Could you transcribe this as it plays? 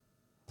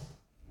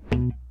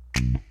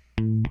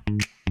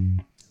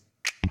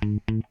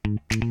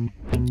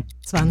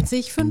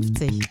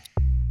2050.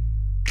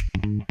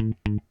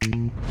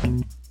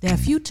 Der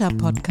Future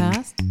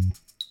Podcast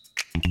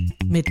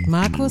mit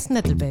Markus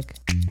Nettelbeck.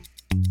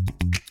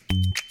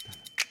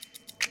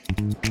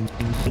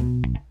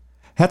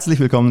 Herzlich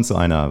willkommen zu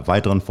einer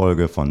weiteren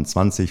Folge von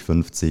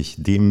 2050,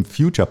 dem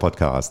Future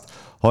Podcast.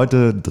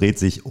 Heute dreht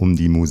sich um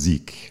die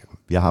Musik.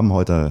 Wir haben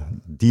heute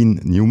Dean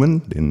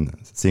Newman, den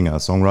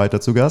Singer-Songwriter,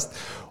 zu Gast,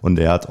 und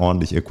er hat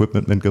ordentlich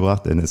Equipment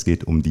mitgebracht, denn es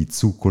geht um die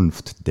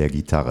Zukunft der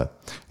Gitarre.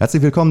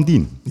 Herzlich willkommen,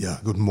 Dean.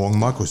 Ja, guten Morgen,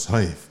 Markus.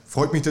 Hi.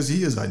 Freut mich, dass ich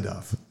hier sein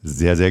darf.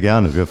 Sehr, sehr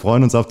gerne. Wir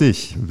freuen uns auf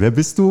dich. Wer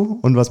bist du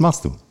und was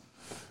machst du?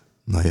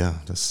 Naja,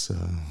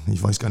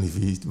 ich weiß gar nicht,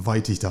 wie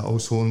weit ich da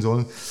ausholen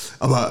soll.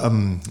 Aber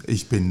mein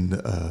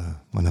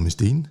Name ist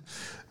Dean,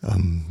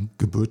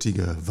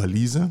 gebürtiger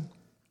Waliser.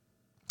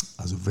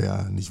 Also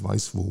wer nicht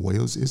weiß, wo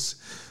Wales ist,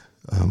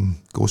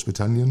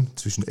 Großbritannien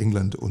zwischen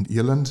England und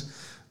Irland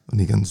und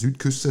die ganze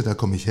Südküste, da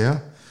komme ich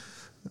her.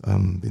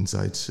 Bin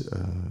seit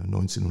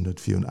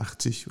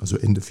 1984, also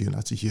Ende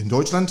 84 hier in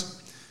Deutschland.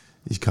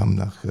 Ich kam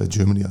nach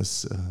Germany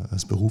als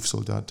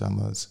Berufssoldat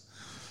damals.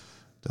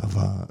 Da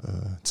war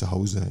zu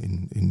Hause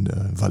in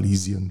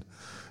Walisien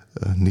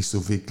nicht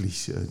so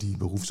wirklich die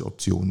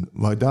Berufsoption.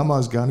 War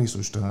damals gar nicht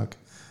so stark.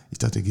 Ich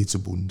dachte, geh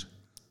zur Bund,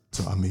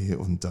 zur Armee.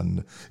 Und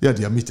dann, ja,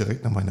 die haben mich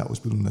direkt nach meiner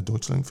Ausbildung nach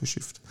Deutschland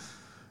verschifft.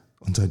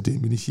 Und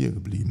seitdem bin ich hier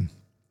geblieben.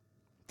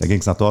 Da ging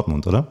es nach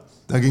Dortmund, oder?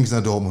 Da ging es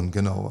nach Dortmund,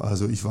 genau.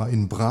 Also ich war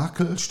in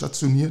Brakel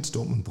stationiert,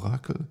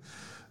 Dortmund-Brakel.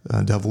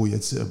 Da, wo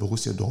jetzt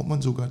Borussia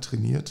Dortmund sogar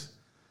trainiert.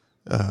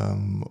 Da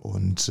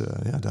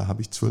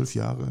habe ich 12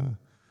 Jahre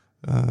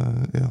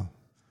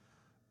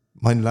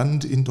mein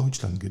Land in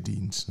Deutschland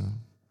gedient. Ne?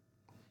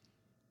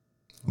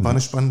 War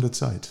eine spannende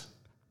Zeit.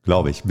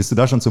 Glaube ich. Bist du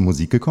da schon zur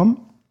Musik gekommen?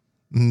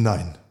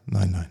 Nein.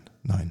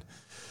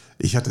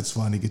 Ich hatte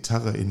zwar eine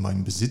Gitarre in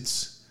meinem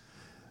Besitz.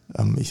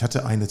 Ich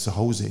hatte eine zu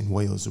Hause in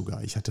Wales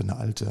sogar. Ich hatte eine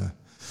alte,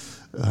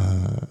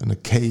 eine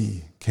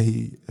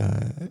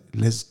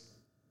Les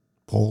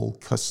Paul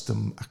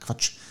Custom,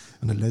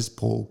 eine Les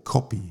Paul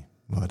Copy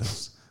war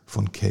das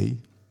von Kay.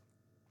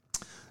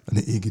 Eine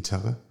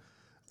E-Gitarre.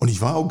 Und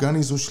ich war auch gar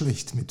nicht so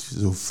schlecht mit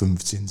so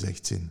 15,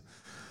 16.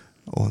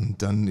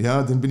 Und dann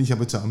bin ich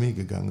aber zur Armee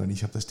gegangen und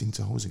ich habe das Ding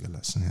zu Hause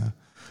gelassen. Ja.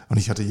 Und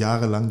ich hatte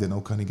jahrelang dann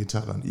auch keine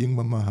Gitarre. Und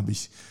irgendwann mal habe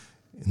ich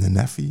in der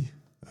NAFI,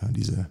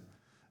 diese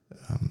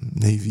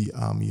Navy,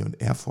 Army und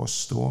Air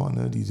Force Store,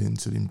 ne, die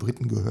zu den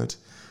Briten gehört,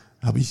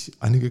 habe ich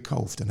eine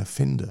gekauft, eine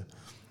Fender.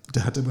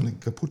 Der hatte aber einen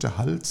kaputten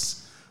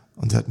Hals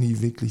und hat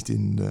nie wirklich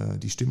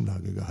die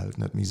Stimmlage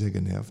gehalten, hat mich sehr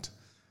genervt.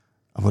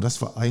 Aber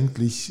das war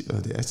eigentlich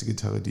die erste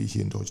Gitarre, die ich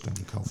hier in Deutschland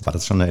gekauft habe. War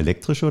das schon eine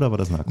elektrische oder war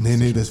das eine akustische?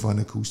 Nee, das war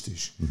eine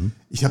akustisch. Mhm.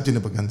 Ich habe den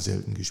aber ganz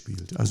selten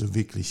gespielt. Also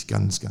wirklich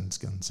ganz, ganz,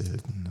 ganz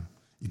selten.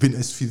 Ich bin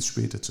erst viel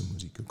später zur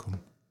Musik gekommen.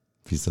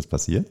 Wie ist das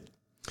passiert?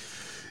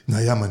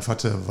 Naja, mein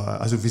Vater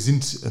wir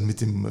sind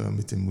mit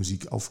dem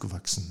Musik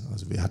aufgewachsen.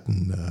 Also wir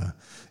hatten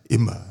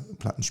immer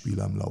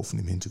Plattenspieler am Laufen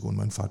im Hintergrund.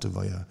 Mein Vater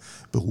war ja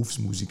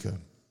Berufsmusiker.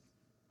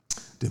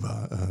 Der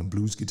war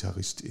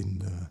Blues-Gitarrist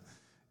in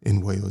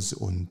Wales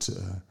und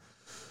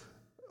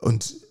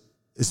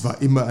es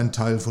war immer ein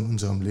Teil von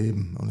unserem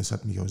Leben und es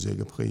hat mich auch sehr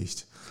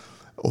geprägt.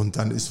 Und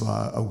dann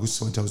war August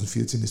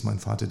 2014 ist mein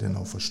Vater dann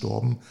auch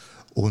verstorben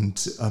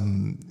und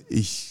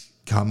ich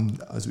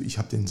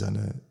habe dann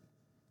seine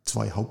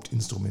 2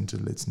 Hauptinstrumente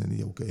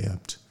letztendlich auch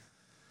geerbt.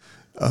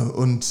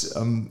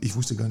 Ich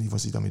wusste gar nicht,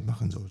 was ich damit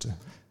machen sollte.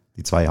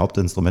 Die 2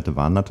 Hauptinstrumente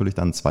waren natürlich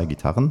dann 2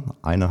 Gitarren.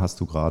 Eine hast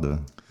du gerade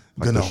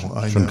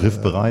schon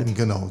griffbereit.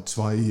 Genau,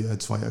 zwei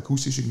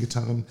akustische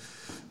Gitarren.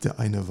 Der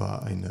eine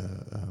war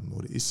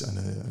ist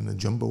eine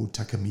Jumbo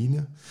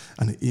Takamine,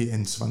 eine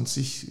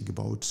EN20,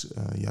 gebaut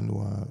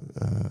Januar,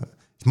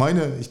 ich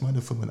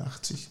meine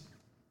 85.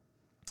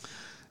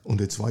 Und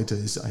der zweite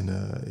ist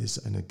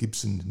eine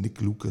Gibson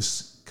Nick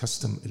Lucas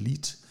Custom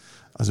Elite,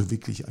 also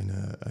wirklich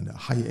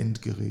eine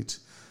High-End-Gerät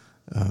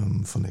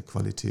von der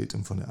Qualität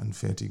und von der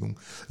Anfertigung.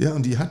 Ja,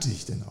 und die hatte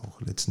ich dann auch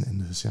letzten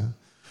Endes, ja.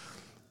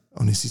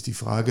 Und es ist die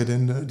Frage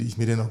denn, die ich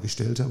mir dann auch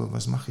gestellt habe,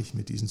 was mache ich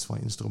mit diesen 2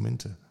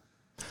 Instrumente?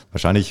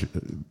 Wahrscheinlich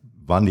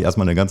waren die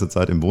erstmal eine ganze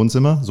Zeit im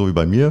Wohnzimmer, so wie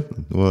bei mir.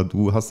 Nur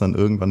du hast dann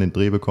irgendwann den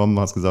Dreh bekommen,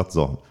 hast gesagt,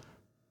 so,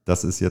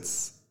 das ist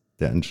jetzt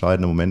der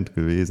entscheidende Moment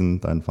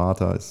gewesen. Dein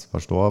Vater ist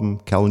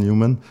verstorben, Cal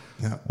Newman.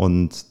 Ja.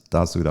 Und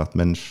da hast du gedacht,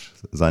 Mensch,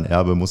 sein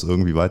Erbe muss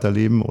irgendwie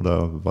weiterleben,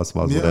 oder was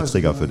war so der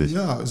Trigger für dich?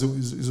 Ja,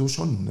 so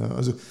schon. Ne?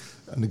 Also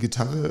eine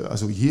Gitarre,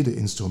 also jedes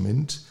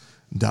Instrument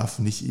darf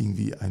nicht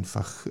irgendwie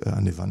einfach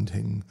an der Wand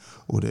hängen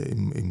oder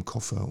im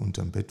Koffer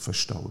unterm Bett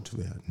verstaut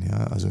werden.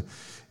 Ja? Also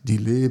die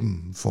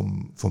leben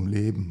vom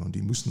Leben und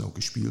die müssen auch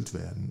gespielt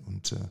werden.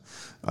 Und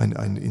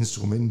ein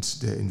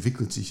Instrument, der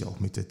entwickelt sich auch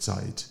mit der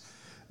Zeit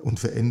und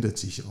verändert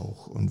sich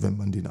auch. Und wenn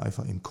man den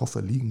einfach im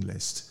Koffer liegen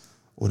lässt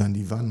oder an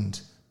die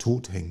Wand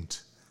tot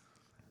hängt,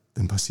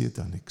 dann passiert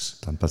da nichts.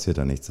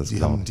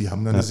 Die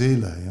haben eine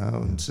Seele, ja.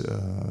 Und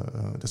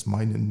das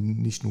meine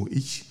nicht nur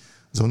ich,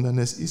 sondern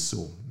es ist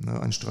so. Ne?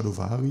 Ein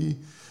Stradivari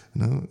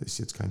Ne? Ist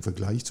jetzt kein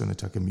Vergleich zu einer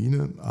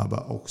Takamine,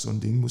 aber auch so ein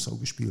Ding muss auch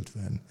gespielt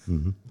werden.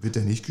 Wird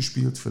er nicht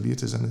gespielt,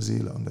 verliert er seine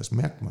Seele und das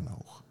merkt man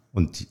auch.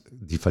 Und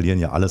die verlieren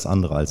ja alles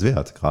andere als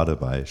Wert. Gerade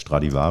bei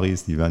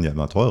Stradivaris, die werden ja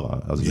immer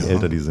teurer, also je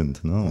älter die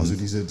sind. Ne? Also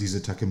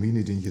diese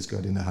Takamine, den ich jetzt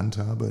gerade in der Hand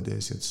habe, der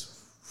ist jetzt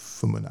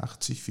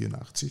 85,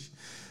 84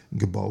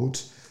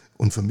 gebaut.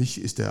 Und für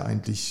mich ist der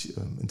eigentlich,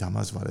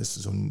 damals war das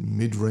so ein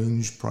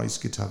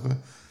Mid-Range-Price-Gitarre.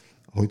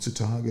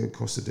 Heutzutage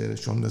kostet der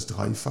schon das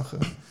Dreifache,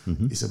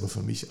 ist aber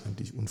für mich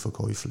eigentlich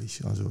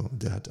unverkäuflich. Also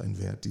der hat einen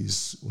Wert, die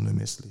ist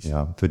unermesslich.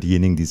 Ja, für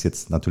diejenigen, die es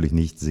jetzt natürlich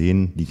nicht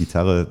sehen, die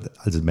Gitarre,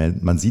 also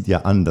man sieht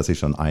ja an, dass sie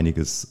schon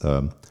einiges,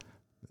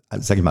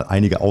 sag ich mal,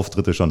 einige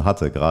Auftritte schon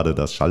hatte. Gerade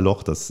das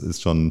Schallloch, das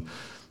ist schon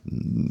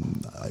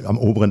am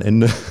oberen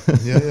Ende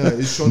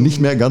ist schon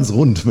nicht mehr ganz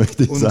rund,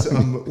 möchte ich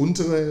sagen.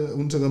 Und am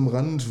unteren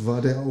Rand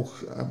war der auch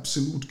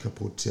absolut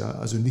kaputt. Ja?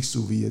 Also nicht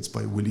so wie jetzt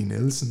bei Willie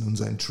Nelson und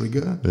sein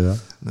Trigger. Ja.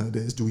 Na,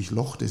 der ist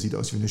durchlocht, der sieht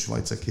aus wie eine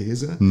Schweizer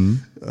Käse.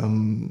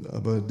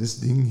 Aber das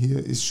Ding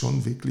hier ist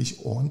schon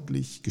wirklich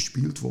ordentlich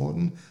gespielt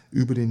worden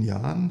über den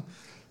Jahren.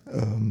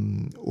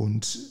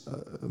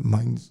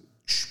 Mein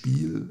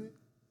Stil,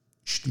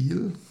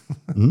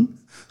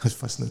 das ist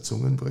fast eine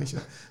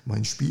Zungenbrecher,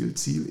 mein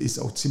Spielziel ist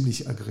auch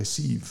ziemlich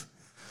aggressiv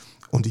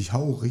und ich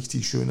hau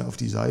richtig schön auf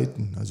die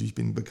Saiten. Also ich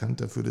bin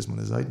bekannt dafür, dass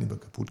meine Saiten immer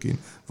kaputt gehen,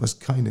 was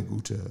keine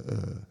gute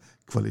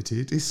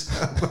Qualität ist.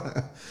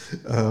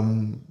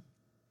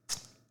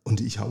 Und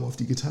ich hau auf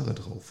die Gitarre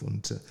drauf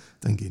und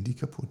dann gehen die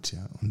kaputt.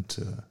 Ja.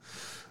 Und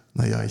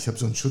ich habe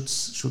so ein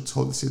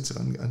Schutzholz jetzt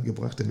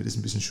angebracht, damit es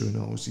ein bisschen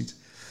schöner aussieht.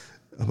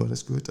 Aber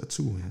das gehört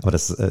dazu. Ja. Aber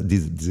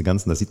diese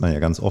ganzen, das sieht man ja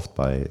ganz oft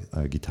bei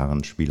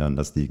Gitarrenspielern,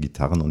 dass die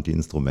Gitarren und die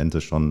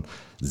Instrumente schon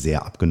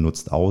sehr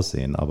abgenutzt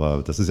aussehen.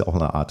 Aber das ist ja auch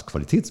eine Art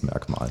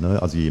Qualitätsmerkmal.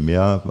 Ne? Also je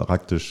mehr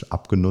praktisch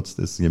abgenutzt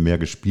ist, je mehr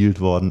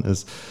gespielt worden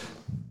ist,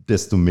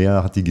 desto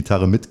mehr hat die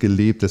Gitarre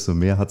mitgelebt, desto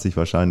mehr hat sich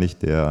wahrscheinlich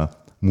der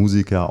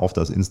Musiker auf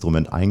das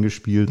Instrument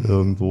eingespielt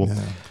irgendwo. Ja,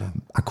 klar.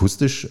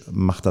 Akustisch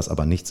macht das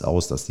aber nichts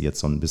aus, dass die jetzt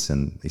so ein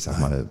bisschen, ich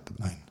sag mal,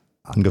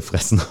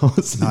 angefressen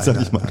aussieht,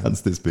 sage ich mal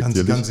ganz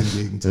despektierlich. Ganz im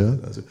Gegenteil.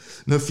 Ja. Also,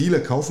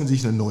 viele kaufen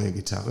sich eine neue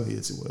Gitarre,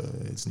 jetzt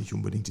nicht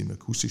unbedingt im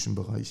akustischen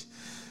Bereich,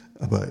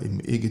 aber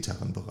im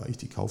E-Gitarrenbereich,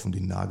 die kaufen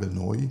den Nagel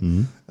neu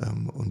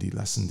und die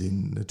lassen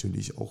den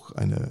natürlich auch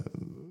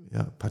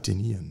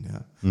patinieren.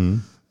 Ja.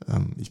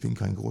 Ich bin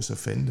kein großer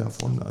Fan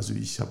davon, also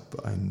ich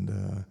habe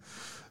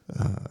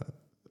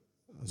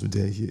also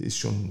der hier ist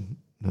schon...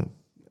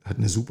 hat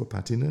eine super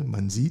Patine.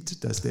 Man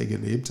sieht, dass der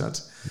gelebt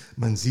hat.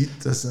 Man sieht,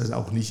 dass das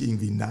auch nicht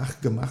irgendwie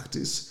nachgemacht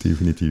ist.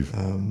 Definitiv.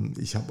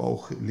 Ich habe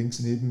auch links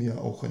neben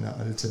mir auch eine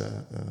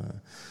alte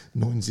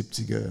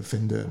 79er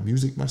Fender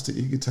Music Master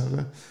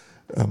E-Gitarre.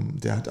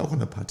 Der hat auch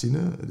eine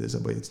Patine. Der ist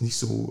aber jetzt nicht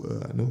so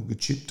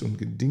gechippt und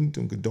gedingt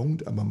und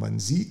gedongt. Aber man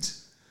sieht,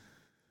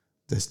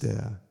 dass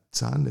der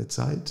Zahn der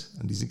Zeit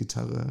an diese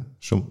Gitarre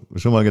schon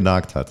mal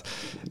genagt hat.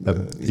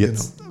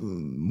 Jetzt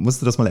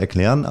musst du das mal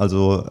erklären.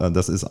 Also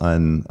das ist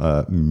ein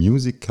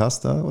Music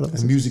Caster oder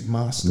was? Ein Music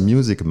Master.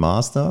 Music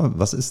Master.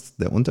 Was ist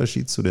der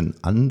Unterschied zu den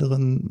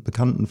anderen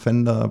bekannten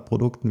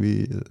Fender-Produkten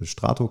wie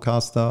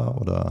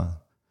Stratocaster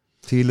oder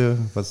Tele?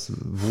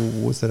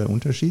 Wo ist da der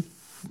Unterschied?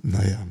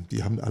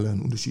 Die haben alle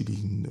einen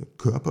unterschiedlichen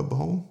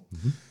Körperbau.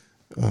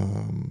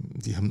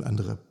 Die haben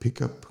andere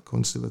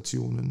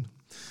Pickup-Konstellationen.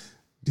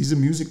 Diese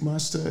Music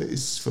Master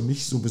ist für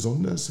mich so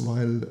besonders,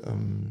 weil,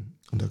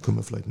 und da können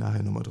wir vielleicht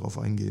nachher nochmal drauf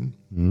eingehen,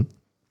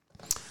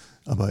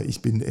 aber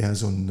ich bin eher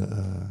so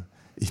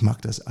ich mag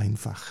das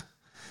einfach.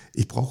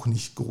 Ich brauche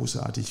nicht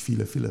großartig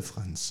viele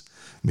Firlefanz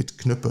mit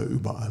Knöpfe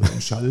überall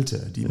und Schalter,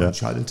 die man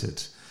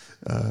schaltet,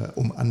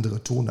 um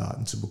andere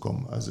Tonarten zu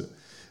bekommen. Also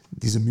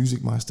diese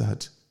Music Master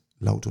hat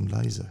laut und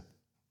leise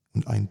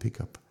und ein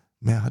Pickup.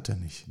 Mehr hat er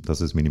nicht. Das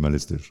ist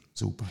minimalistisch.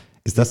 Super.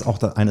 Ist das auch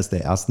eines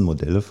der ersten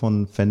Modelle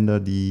von Fender,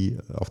 die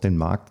auf den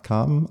Markt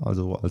kamen,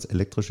 also als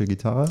elektrische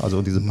Gitarre?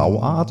 Also diese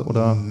Bauart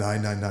oder?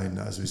 Nein.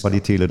 Also war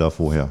die Tele da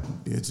vorher?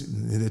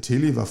 Der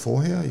Tele war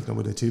vorher. Ich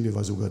glaube, der Tele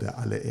war sogar der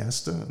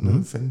allererste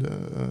Fender,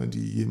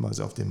 die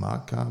jemals auf den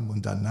Markt kam.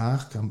 Und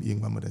danach kam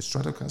irgendwann mal der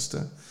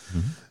Stratocaster.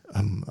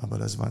 Aber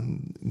das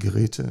waren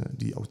Geräte,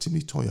 die auch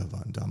ziemlich teuer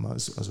waren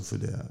damals. Also für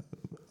den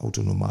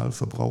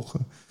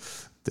Autonormalverbraucher,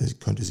 der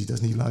könnte sich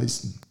das nicht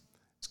leisten.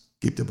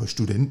 Gibt aber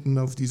Studenten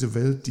auf dieser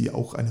Welt, die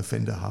auch eine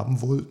Fender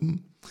haben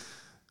wollten.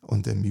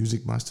 Und der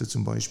Music Master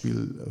zum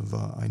Beispiel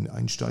war ein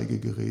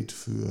Einsteigergerät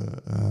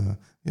für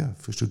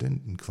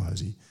Studenten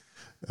quasi,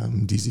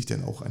 die sich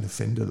dann auch eine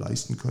Fender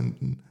leisten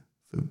könnten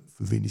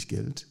für wenig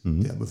Geld,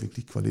 der aber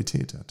wirklich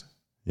Qualität hat.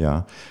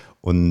 Ja,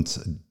 und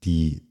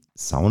die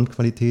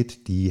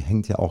Soundqualität, die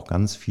hängt ja auch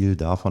ganz viel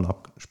davon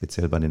ab,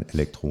 speziell bei den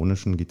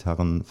elektronischen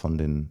Gitarren von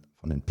den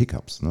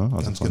Pickups, ne?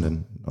 Also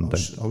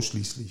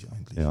ausschließlich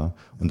eigentlich. Ja,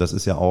 und das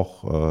ist ja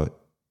auch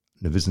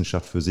eine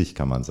Wissenschaft für sich,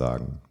 kann man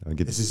sagen.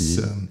 Es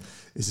ist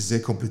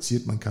sehr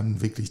kompliziert, man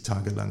kann wirklich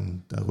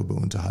tagelang darüber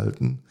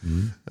unterhalten.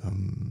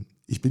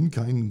 Ich bin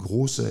kein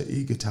großer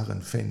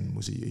E-Gitarren-Fan,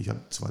 ich habe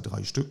 2,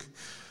 3 Stück.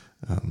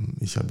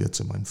 Ich habe jetzt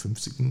zu meinem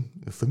 50.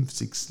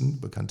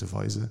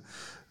 bekannterweise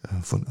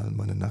von all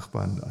meinen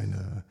Nachbarn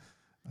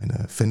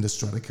eine Fender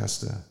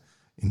Stratocaster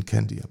in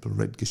Candy Apple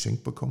Red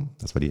geschenkt bekommen.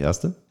 Das war die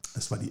erste?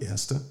 Das war die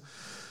erste.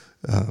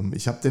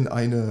 Ich habe dann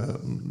eine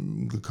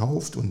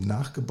gekauft und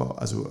nachgebaut,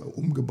 also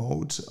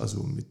umgebaut,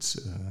 also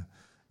mit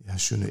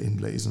schöne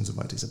Inlays und so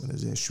weiter. Ist aber eine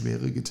sehr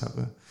schwere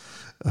Gitarre,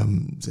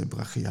 sehr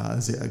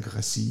brachial, sehr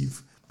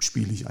aggressiv.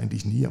 Spiele ich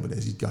eigentlich nie, aber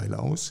der sieht geil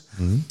aus.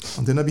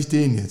 Und dann habe ich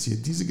den jetzt hier.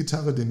 Diese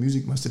Gitarre, der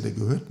Music Master, der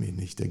gehört mir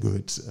nicht. Der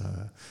gehört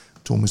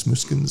Thomas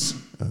Müskens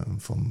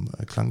vom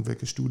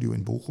Klangwerke Studio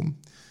in Bochum.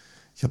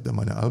 Ich habe da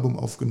mein Album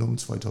aufgenommen,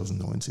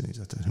 2019. Ich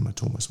sagte, hör mal,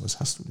 Thomas,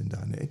 was hast du denn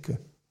da in der Ecke?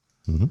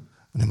 Und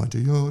er meinte,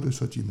 ja, das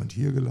hat jemand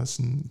hier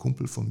gelassen, ein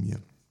Kumpel von mir.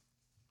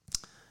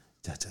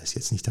 Ich dachte, das ist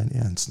jetzt nicht dein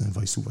Ernst, ne?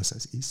 Weißt du, was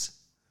das ist?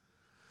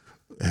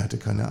 Er hatte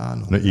keine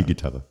Ahnung. Eine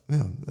E-Gitarre.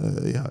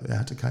 Ja, er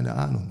hatte keine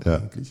Ahnung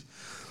eigentlich.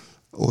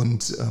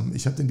 Und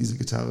ich habe dann diese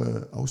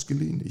Gitarre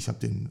ausgeliehen, ich habe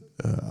den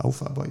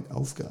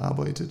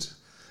aufgearbeitet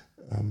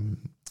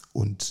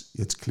und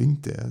jetzt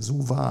klingt der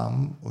so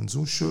warm und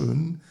so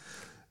schön,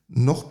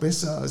 noch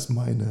besser als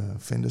meine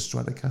Fender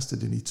Stratocaster,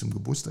 den ich zum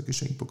Geburtstag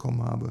geschenkt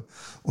bekommen habe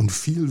und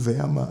viel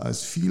wärmer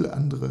als viele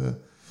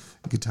andere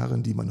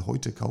Gitarren, die man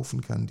heute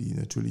kaufen kann, die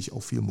natürlich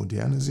auch viel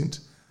moderner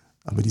sind,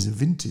 aber diese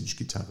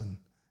Vintage-Gitarren,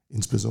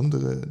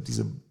 insbesondere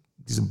diese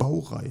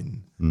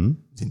Baureihen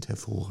sind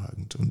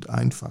hervorragend und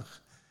einfach.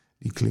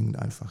 Die klingen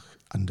einfach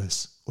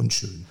anders und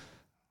schön.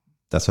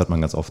 Das hört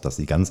man ganz oft, dass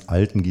die ganz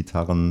alten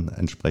Gitarren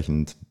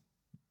entsprechend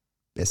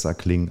besser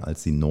klingen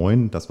als die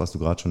neuen, das, was du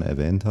gerade schon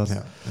erwähnt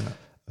hast.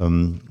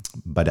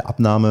 Bei der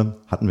Abnahme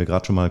hatten wir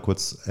gerade schon mal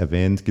kurz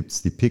erwähnt, gibt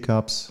es die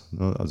Pickups.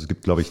 Also es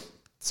gibt, glaube ich,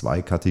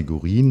 2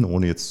 Kategorien,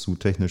 ohne jetzt zu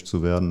technisch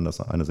zu werden.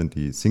 Das eine sind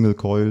die Single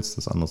Coils,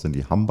 das andere sind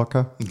die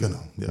Humbucker.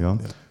 Genau,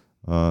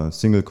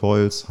 Single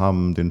Coils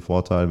haben den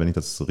Vorteil, wenn ich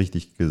das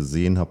richtig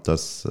gesehen habe,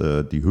 dass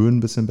die Höhen ein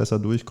bisschen besser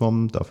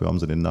durchkommen. Dafür haben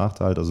sie den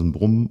Nachteil, dass ein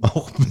Brummen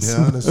auch ein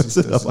bisschen das ist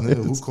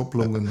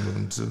Rückkopplungen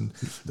und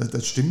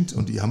das stimmt.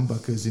 Und die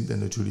Humbucker sind dann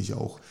natürlich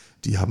auch,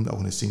 die haben auch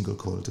eine Single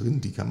Coil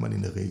drin, die kann man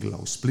in der Regel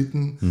auch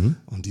splitten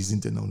und die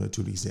sind dann auch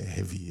natürlich sehr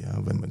heavy.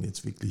 Ja, wenn man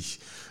jetzt wirklich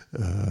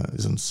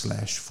so ein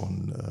Slash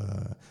von,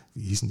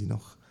 wie hießen die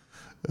noch,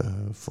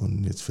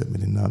 jetzt fällt mir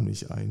den Namen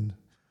nicht ein,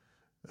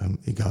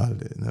 egal,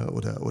 ne?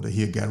 Oder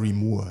hier Gary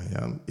Moore,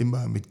 ja?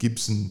 Immer mit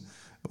Gibson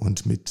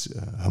und mit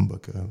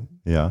Humbucker.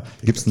 Ja,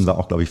 Gibson war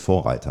auch, glaube ich,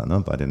 Vorreiter,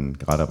 ne?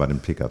 Gerade bei den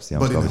Pickups. Die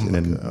haben, glaube ich, in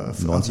den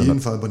auf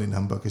jeden Fall bei den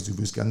Humbuckers, du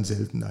wirst ganz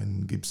selten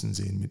einen Gibson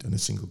sehen mit einer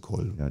Single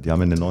Coil. Ja, die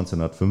haben in den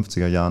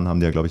 1950er Jahren,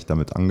 haben die ja, glaube ich,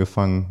 damit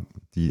angefangen,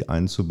 die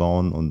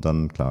einzubauen und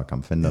dann, klar,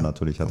 kam Fender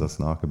natürlich, hat das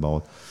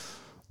nachgebaut.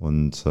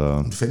 Und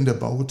Fender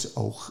baut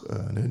auch,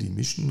 die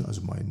mischen,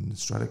 also mein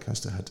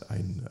Stratocaster hat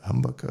einen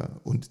Humbucker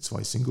und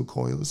 2 Single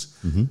Coils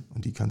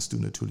und die kannst du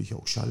natürlich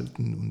auch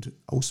schalten und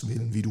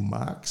auswählen, wie du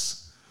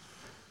magst.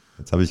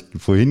 Jetzt habe ich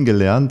vorhin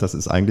gelernt, das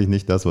ist eigentlich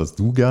nicht das, was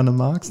du gerne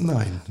magst.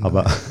 Nein.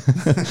 Aber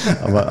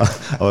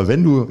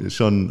wenn du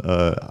schon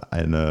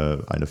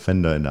eine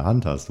Fender in der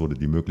Hand hast, wo du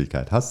die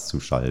Möglichkeit hast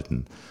zu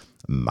schalten,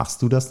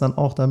 machst du das dann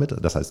auch damit?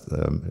 Das heißt,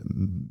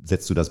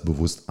 setzt du das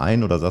bewusst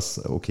ein oder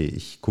sagst, okay,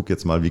 ich gucke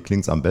jetzt mal, wie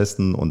klingt es am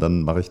besten und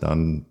dann mache ich da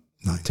ein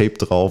Tape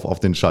drauf auf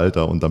den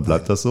Schalter und dann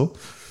bleibt das so?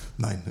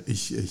 Nein,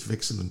 ich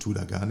wechsle und tue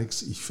da gar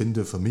nichts. Ich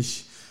finde für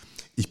mich,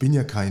 ich bin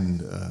ja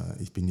kein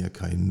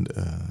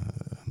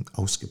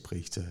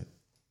ausgeprägter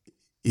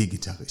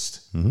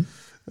E-Gitarrist.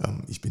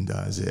 Ich bin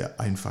da sehr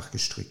einfach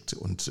gestrickt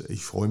und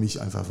ich freue mich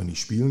einfach, wenn ich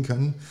spielen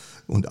kann.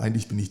 Und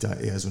eigentlich bin ich da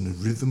eher so ein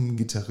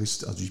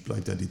Rhythm-Gitarrist, also ich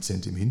bleibe da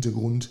dezent im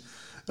Hintergrund.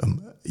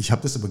 Ich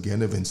habe das aber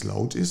gerne, wenn es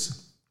laut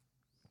ist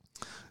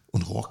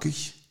und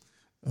rockig.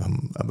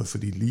 Aber für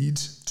die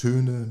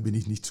Lead-Töne bin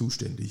ich nicht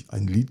zuständig.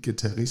 Ein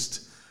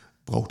Lead-Gitarrist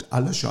braucht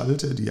alle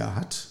Schalter, die er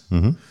hat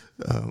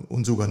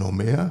und sogar noch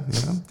mehr.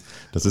 Ja.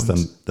 Das ist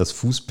dann das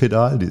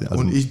Fußpedal?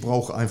 Und ich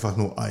brauche einfach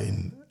nur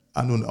ein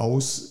An und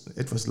Aus,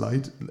 etwas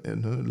laut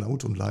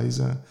und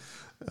leiser,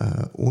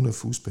 ohne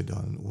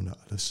Fußpedalen, ohne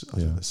alles.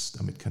 Also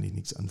damit kann ich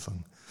nichts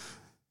anfangen.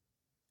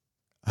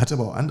 Hat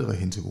aber auch andere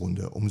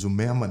Hintergründe. Umso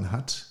mehr man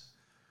hat,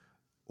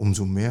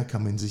 umso mehr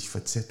kann man sich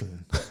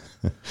verzetteln.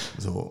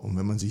 Und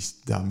wenn man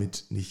sich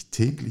damit nicht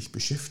täglich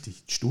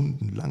beschäftigt,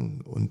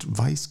 stundenlang und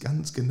weiß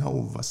ganz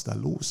genau, was da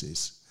los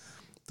ist,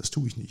 das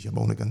tue ich nicht. Ich habe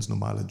auch einen ganz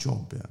normalen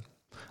Job. Ja.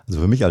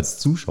 Also für mich als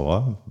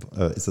Zuschauer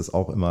ist das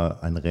auch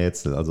immer ein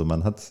Rätsel. Also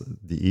man hat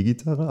die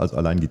E-Gitarre, also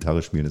allein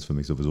Gitarre spielen ist für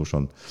mich sowieso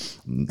schon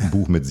ein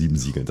Buch mit 7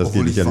 Siegeln. Das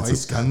Obwohl ich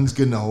weiß ganz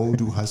genau,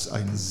 du hast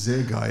einen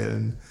sehr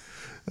geilen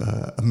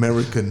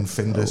American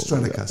Fender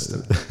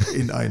Stratocaster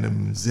in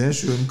einem sehr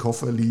schönen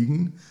Koffer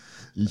liegen.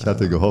 Ich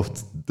hatte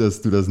gehofft,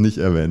 dass du das nicht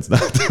erwähnst.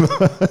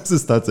 Es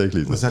ist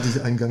tatsächlich so. Was hatte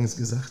ich eingangs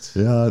gesagt?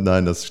 Ja,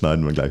 nein, das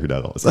schneiden wir gleich wieder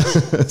raus.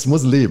 Es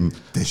muss leben.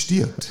 Der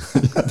stirbt.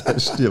 Ja, der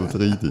stirbt,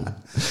 richtig.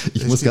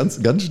 Ich muss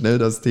ganz schnell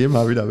das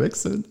Thema wieder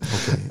wechseln.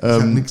 Okay, ich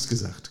habe nichts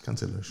gesagt.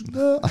 Kannst du löschen.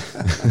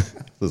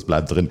 Das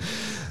bleibt drin.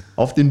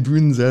 Auf den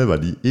Bühnen selber,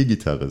 die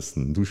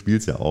E-Gitarristen, du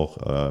spielst ja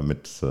auch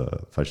mit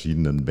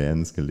verschiedenen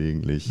Bands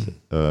gelegentlich.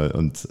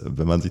 Und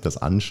wenn man sich das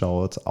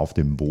anschaut, auf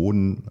dem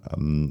Boden,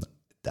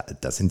 da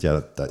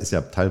ist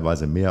ja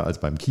teilweise mehr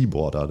als beim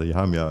Keyboarder. Die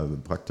haben ja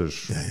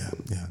praktisch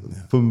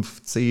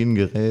 5, 10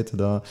 Geräte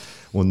da.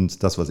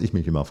 Und das, was ich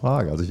mich immer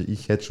frage, also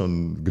ich hätte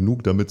schon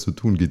genug damit zu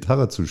tun,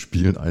 Gitarre zu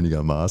spielen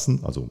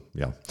einigermaßen. Also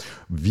ja,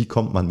 wie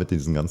kommt man mit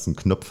diesen ganzen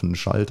Knöpfen,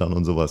 Schaltern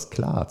und sowas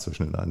klar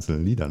zwischen den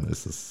einzelnen Liedern?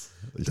 Das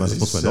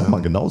muss man doch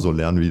mal genauso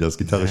lernen wie das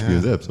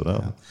Gitarrespielen selbst, oder?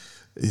 Ja.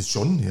 Ist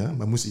schon, ja.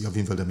 Man muss sich auf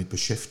jeden Fall damit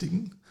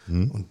beschäftigen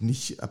und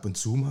nicht ab und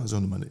zu mal,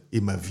 sondern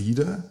immer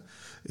wieder.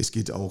 Es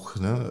geht auch,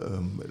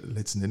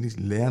 letztendlich,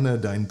 lerne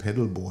dein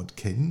Pedalboard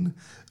kennen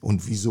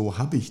und wieso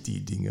habe ich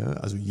die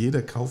Dinge. Also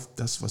jeder kauft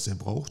das, was er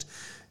braucht.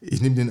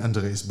 Ich nehme den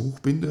Andreas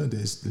Buchbinder,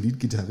 der ist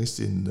Leadgitarrist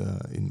in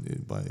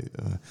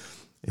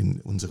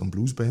unserem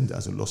Bluesband,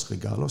 also Los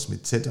Regalos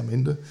mit Z am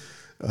Ende.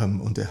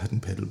 Und der hat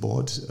ein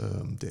Pedalboard,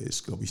 der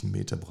ist, glaube ich, 1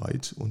 Meter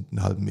breit und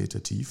einen halben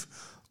Meter tief.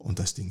 Und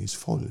das Ding ist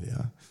voll,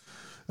 ja.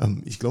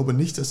 Ich glaube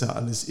nicht, dass er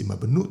alles immer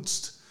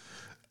benutzt.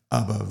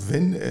 Aber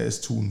wenn er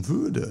es tun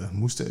würde,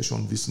 musste er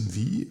schon wissen,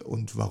 wie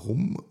und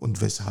warum und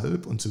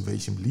weshalb und zu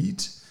welchem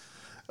Lied.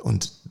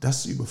 Und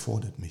das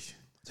überfordert mich.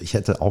 Ich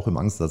hätte auch immer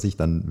Angst, dass ich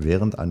dann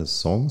während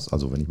eines Songs,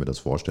 also wenn ich mir das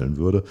vorstellen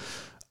würde,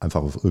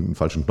 einfach auf irgendeinen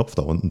falschen Knopf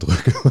da unten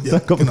drücke und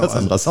dann kommt ein ganz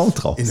anderer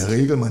Sound raus. In der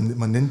Regel,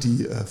 man nennt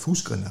die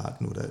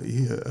Fußgranaten oder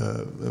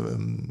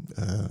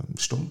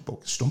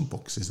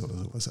Stompboxes oder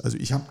sowas. Also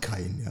ich habe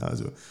keinen. Ja.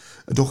 Also,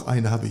 doch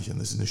eine habe ich und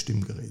das ist ein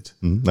Stimmgerät.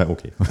 Na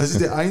okay. Das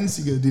ist der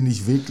einzige, den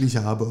ich wirklich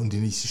habe und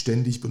den ich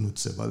ständig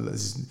benutze, weil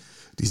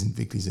die sind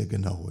wirklich sehr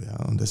genau.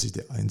 Ja. Und das ist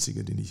der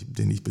einzige, den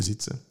ich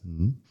besitze.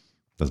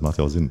 Das macht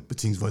ja auch Sinn.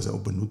 Beziehungsweise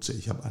auch benutze.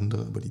 Ich habe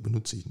andere, aber die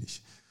benutze ich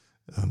nicht.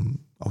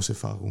 Aus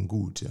Erfahrung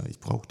gut, ja, ich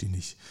brauche die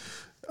nicht.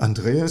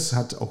 Andreas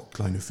hat auch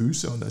kleine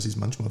Füße und das ist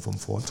manchmal vom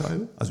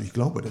Vorteil. Also ich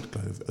glaube, der hat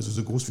kleine Füße, also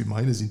so groß wie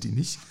meine sind die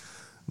nicht.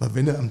 Weil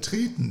wenn er am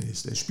Treten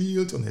ist, er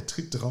spielt und er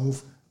tritt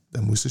drauf,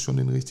 dann musst du schon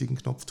den richtigen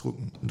Knopf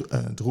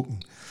drucken.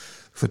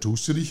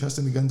 Vertust du dich, hast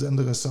du einen ganz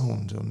anderen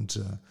Sound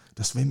und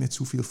das wäre mir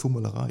zu viel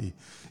Fummelerei.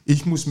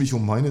 Ich muss mich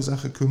um meine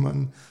Sache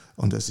kümmern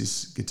und das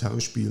ist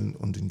Gitarre spielen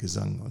und den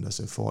Gesang und das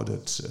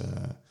erfordert,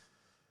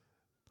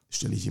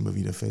 stelle ich immer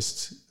wieder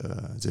fest,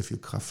 sehr viel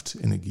Kraft,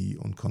 Energie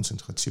und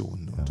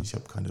Konzentration. Und ich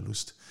habe keine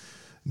Lust,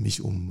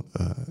 mich um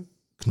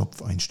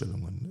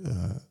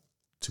Knopfeinstellungen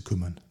zu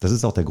kümmern. Das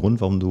ist auch der Grund,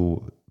 warum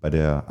du bei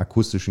der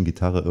akustischen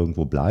Gitarre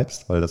irgendwo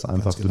bleibst, weil das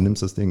einfach, du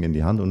nimmst das Ding in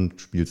die Hand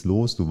und spielst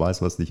los, du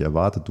weißt, was dich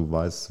erwartet, du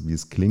weißt, wie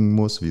es klingen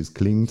muss, wie es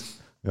klingt.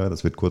 Ja,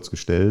 das wird kurz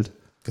gestellt.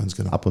 Ganz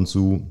genau. Ab und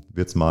zu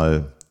wird es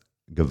mal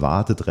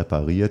gewartet,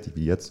 repariert,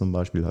 wie jetzt zum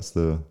Beispiel hast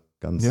du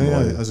ganz neu. Ja,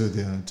 also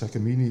der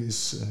Takamine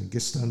ist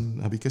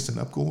habe ich gestern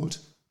abgeholt.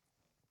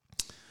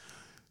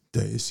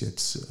 Der ist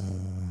jetzt,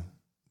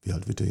 wie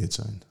alt wird der jetzt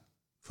sein?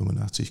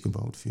 85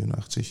 gebaut,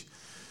 84.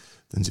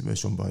 Dann sind wir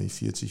schon bei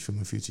 40,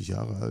 45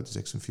 Jahre alt,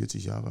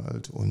 46 Jahre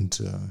alt.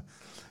 Und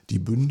die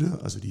Bünde,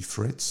 also die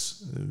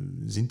Frets,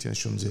 sind ja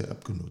schon sehr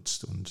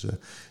abgenutzt. Und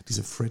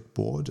diese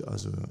Fretboard,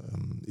 also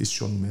ist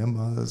schon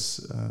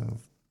mehrmals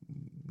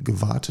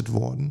gewartet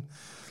worden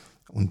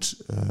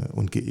und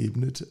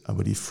geebnet.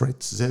 Aber die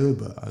Frets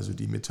selber, also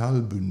die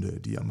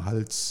Metallbünde, die am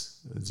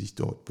Hals sich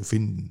dort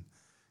befinden,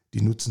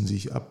 die nutzen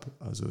sich ab.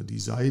 Also die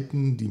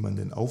Saiten, die man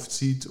dann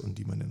aufzieht und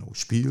die man dann auch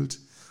spielt,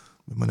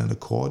 wenn man einen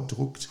Akkord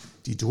druckt,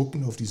 die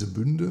drucken auf diese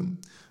Bünde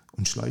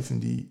und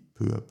schleifen die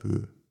peu à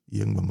peu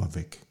irgendwann mal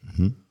weg.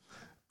 Mhm.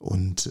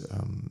 Und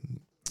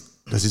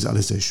das ist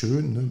alles sehr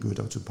schön, ne? Gehört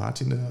auch zu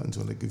Patina. An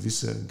so einem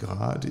gewissen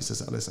Grad ist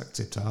das alles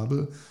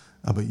akzeptabel.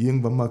 Aber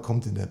irgendwann mal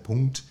kommt in der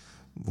Punkt,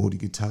 wo die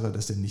Gitarre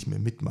das dann nicht mehr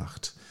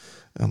mitmacht.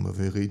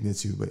 Wir reden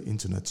jetzt hier über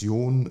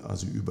Intonation,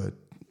 also über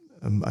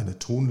eine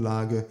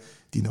Tonlage,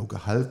 die noch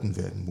gehalten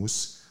werden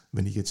muss.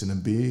 Wenn ich jetzt in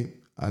einem B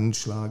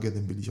anschlage,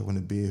 dann will ich auch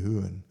eine B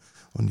hören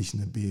und nicht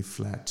eine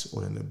B-Flat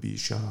oder eine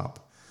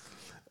B-Sharp.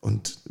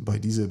 Und bei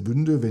dieser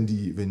Bünde, wenn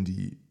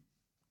die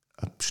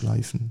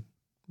abschleifen,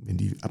 wenn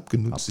die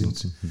abgenutzt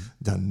sind,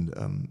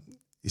 dann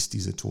ist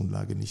diese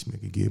Tonlage nicht mehr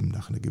gegeben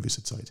nach einer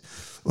gewissen Zeit.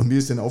 Und mir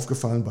ist dann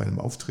aufgefallen bei einem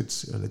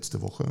Auftritt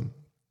letzte Woche,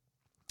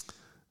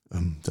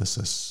 dass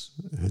das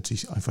hört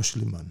sich einfach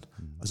schlimm an.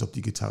 Als ob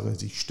die Gitarre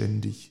sich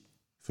ständig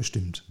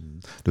verstimmt.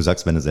 Du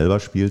sagst, wenn du selber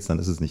spielst, dann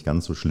ist es nicht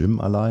ganz so schlimm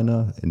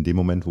alleine. In dem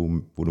Moment,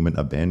 wo du mit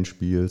einer Band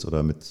spielst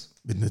oder mit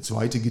einer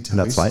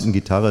zweiten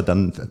Gitarre,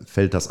 dann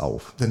fällt das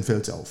auf. Dann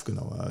fällt es auf,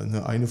 genau.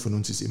 Eine von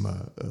uns ist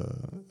immer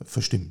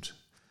verstimmt.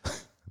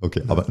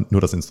 Okay, aber nur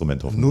das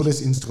Instrument hoffentlich. Nur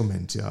das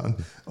Instrument, ja.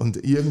 Und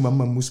irgendwann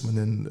mal muss man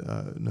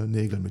dann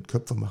Nägel mit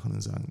Köpfen machen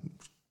und sagen,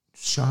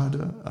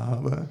 schade,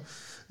 aber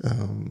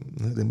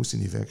der muss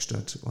in die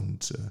Werkstatt.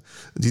 Und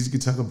diese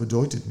Gitarre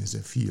bedeutet mir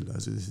sehr viel.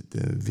 Also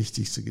der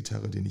wichtigste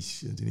Gitarre, den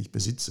ich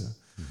besitze.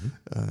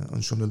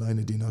 Und schon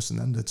alleine den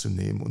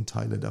auseinanderzunehmen und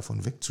Teile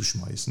davon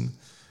wegzuschmeißen,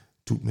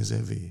 tut mir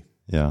sehr weh.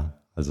 Ja,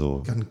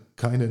 also Kann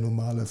keiner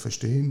Normale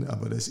verstehen,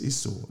 aber das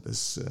ist so.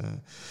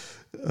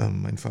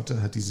 Mein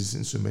Vater hat dieses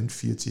Instrument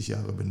 40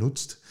 Jahre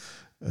benutzt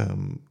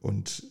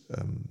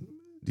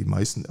Die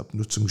meisten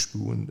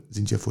Abnutzungsspuren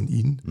sind ja von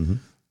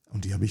ihnen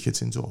und die habe ich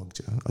jetzt entsorgt.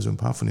 Ja. Also ein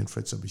paar von den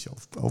Threads habe ich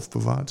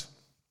aufbewahrt.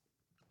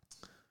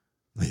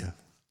 Naja,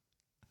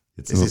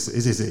 es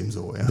ist eben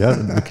so. Ja,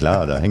 ja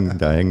klar, da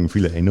hängen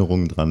viele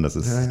Erinnerungen dran. Das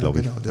ist, glaube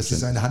ich, genau. Das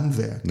ist ein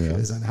Handwerk,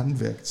 ein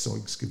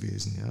Handwerkszeugs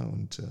gewesen. Ja.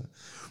 Und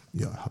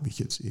habe ich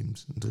jetzt eben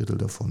ein Drittel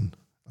davon,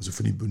 also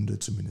für die Bünde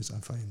zumindest,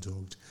 einfach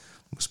entsorgt.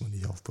 Muss man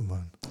nicht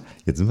aufbewahren.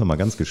 Jetzt sind wir mal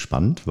ganz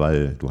gespannt,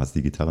 weil du hast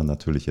die Gitarre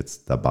natürlich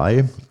jetzt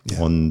dabei.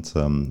 Ja. Und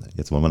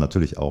jetzt wollen wir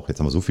natürlich auch, jetzt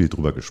haben wir so viel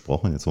drüber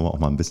gesprochen, jetzt wollen wir auch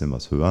mal ein bisschen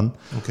was hören.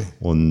 Okay.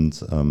 Und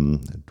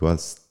du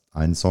hast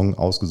einen Song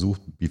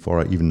ausgesucht,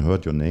 Before I Even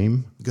Heard Your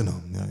Name. Genau,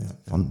 ja.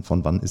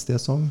 Von wann ist der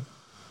Song?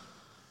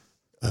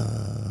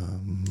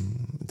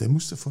 Der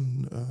müsste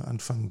von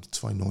Anfang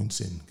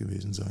 2019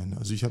 gewesen sein.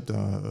 Also ich habe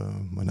da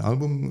mein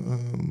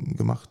Album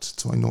gemacht,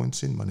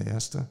 2019, meine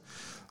erste.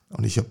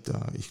 Und ich habe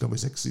da, ich glaube,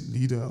 6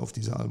 Lieder auf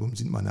diesem Album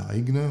sind meine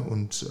eigene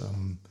und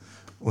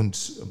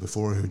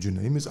Before I Heard Your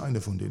Name ist eine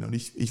von denen. Und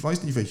ich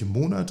weiß nicht, welchen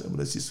Monat, aber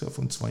das ist ja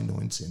von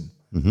 2019.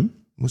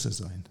 Muss es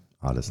sein.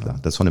 Alles klar.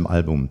 Das ist von dem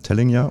Album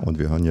Telling Ya und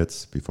wir hören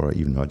jetzt Before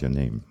I Even Heard Your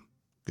Name.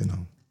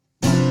 Genau.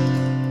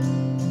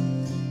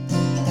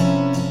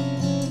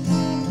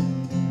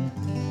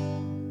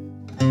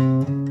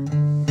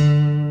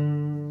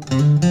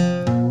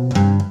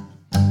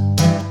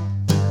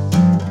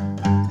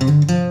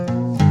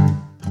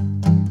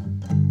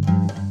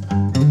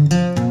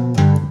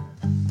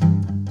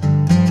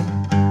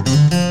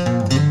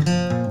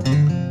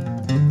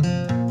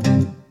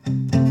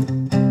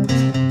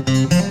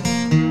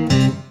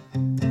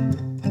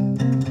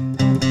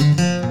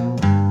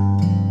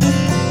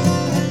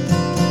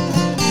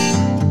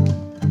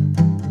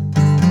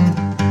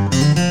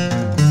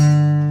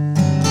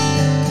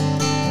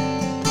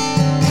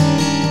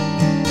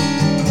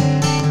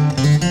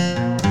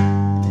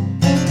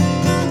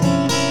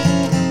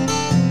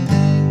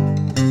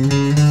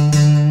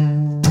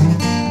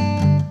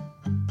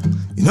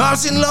 I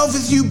was in love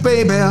with you,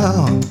 baby,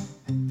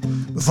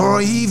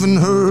 before I even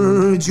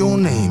heard your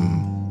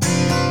name.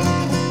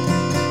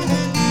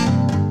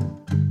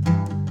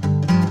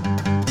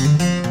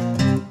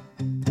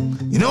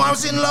 You know I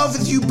was in love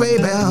with you,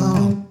 baby,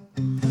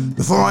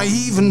 before I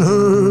even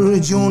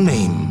heard your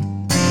name.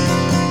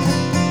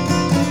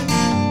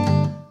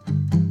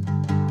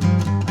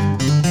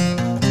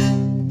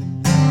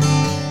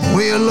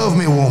 Well, love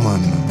me,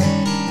 woman,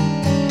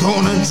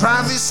 gonna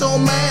drive this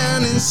old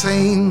man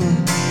insane.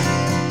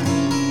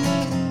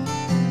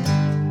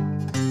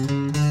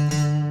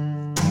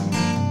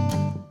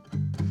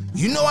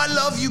 You know I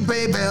love you,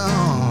 baby.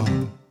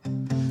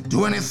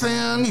 Do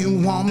anything you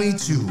want me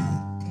to.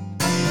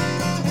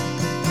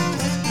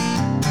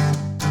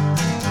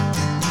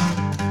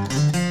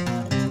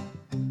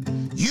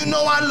 You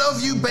know I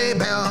love you,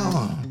 baby.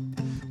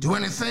 Do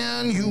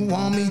anything you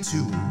want me to.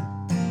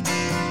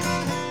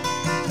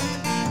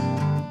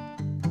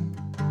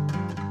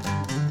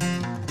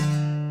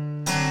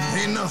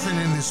 Ain't nothing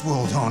in this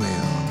world, honey,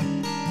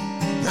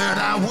 that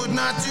I would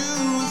not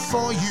do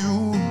for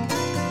you.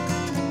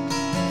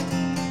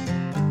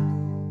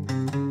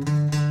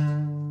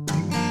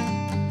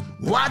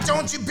 Why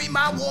don't you be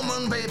my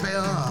woman, baby?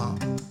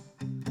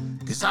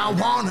 'Cause I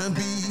wanna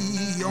be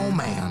your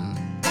man.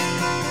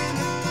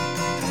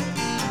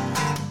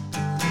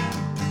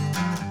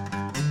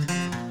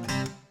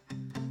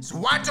 So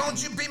why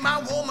don't you be my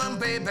woman,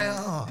 baby?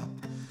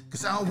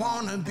 'Cause I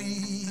wanna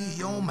be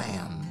your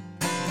man.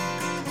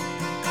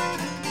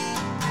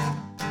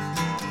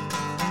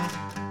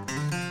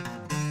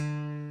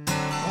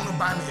 Gonna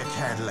buy me a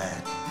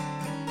Cadillac.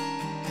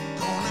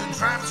 Gonna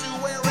drive to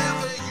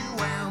wherever you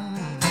am.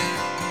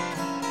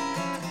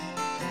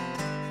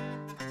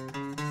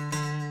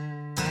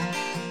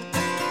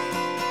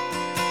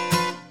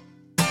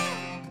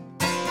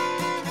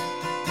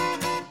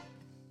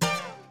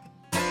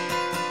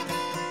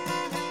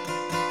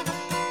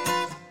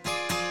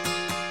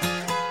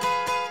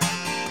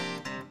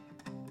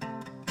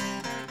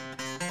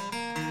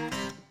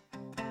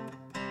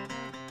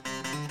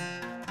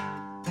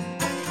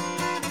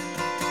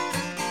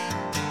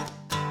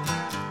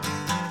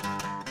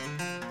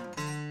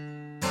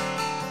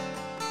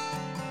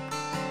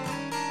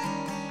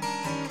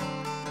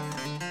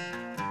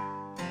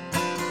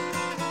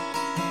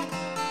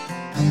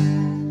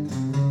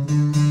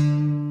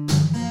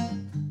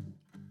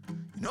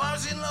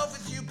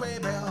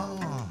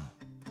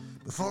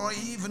 Before I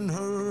even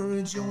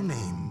heard your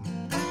name.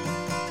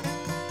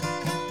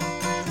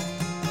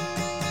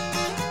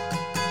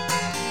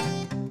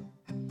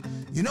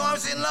 You know I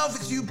was in love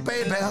with you,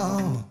 baby,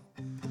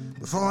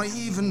 before I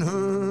even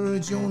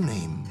heard your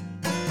name.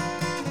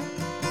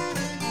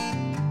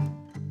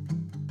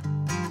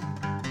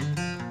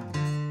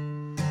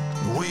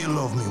 The way you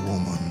love me,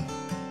 woman,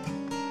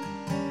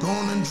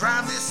 gonna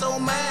drive this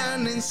old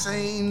man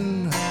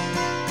insane.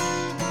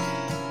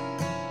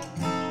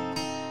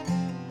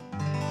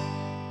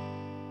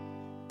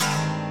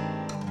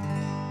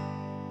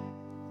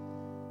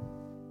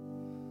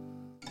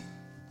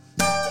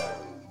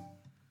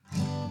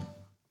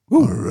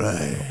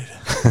 Alright.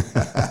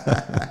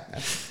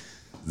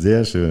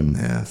 Sehr schön.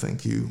 Yeah,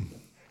 thank you.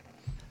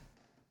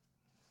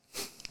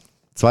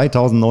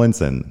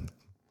 2019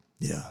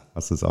 Ja.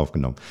 hast du es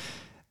aufgenommen.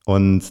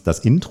 Und das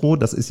Intro,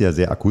 das ist ja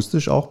sehr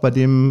akustisch auch bei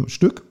dem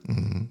Stück.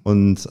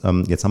 Und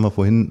jetzt haben wir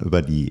vorhin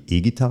über die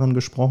E-Gitarren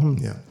gesprochen.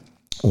 Ja.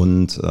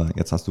 Und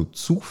jetzt hast du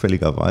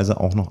zufälligerweise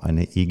auch noch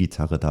eine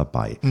E-Gitarre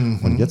dabei.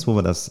 Und jetzt, wo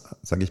wir das,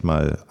 sag ich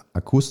mal,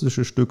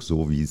 akustische Stück,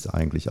 so wie es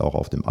eigentlich auch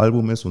auf dem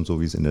Album ist und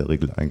so wie es in der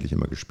Regel eigentlich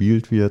immer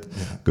gespielt wird,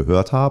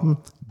 gehört haben,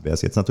 wäre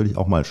es jetzt natürlich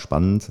auch mal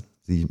spannend,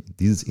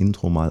 dieses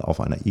Intro mal auf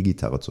einer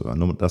E-Gitarre zu hören.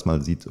 Nur, dass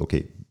man sieht,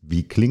 okay,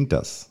 wie klingt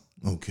das?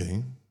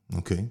 Okay.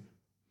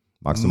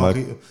 Magst du mal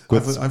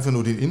kurz... Einfach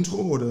nur den Intro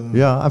oder?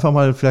 Ja, einfach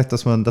mal vielleicht,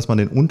 dass man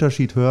den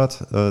Unterschied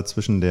hört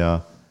zwischen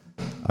der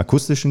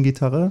akustischen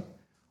Gitarre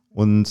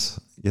und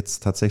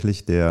jetzt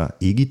tatsächlich der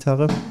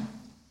E-Gitarre.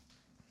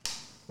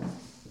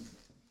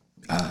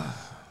 Wir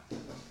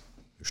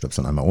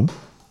stöpseln einmal um.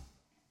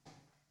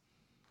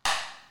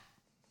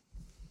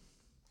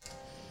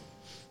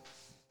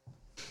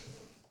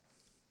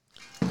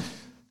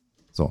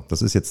 So,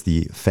 das ist jetzt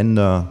die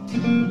Fender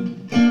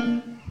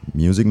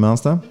Music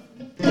Master.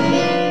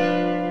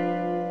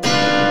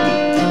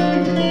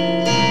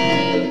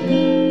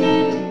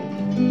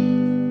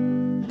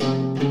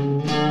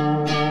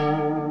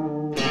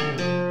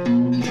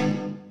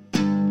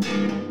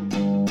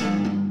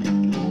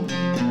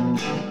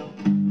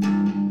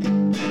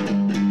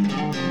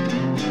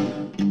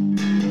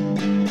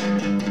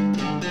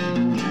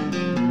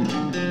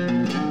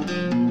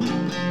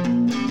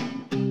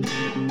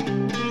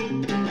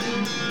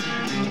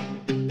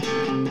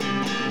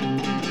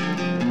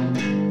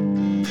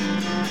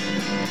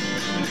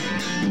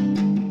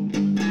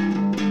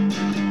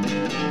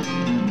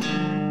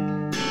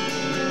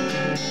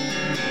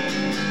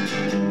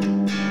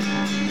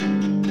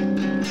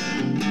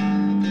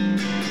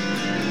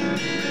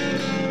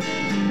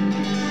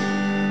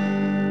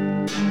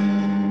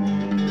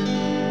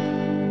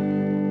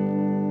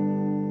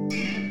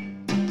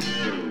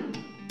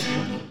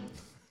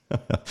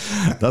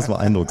 Das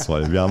war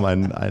eindrucksvoll. Wir haben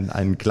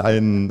einen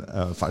kleinen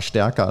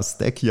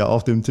Verstärker-Stack hier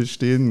auf dem Tisch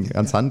stehen,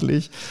 ganz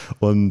handlich.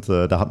 Und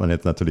da hat man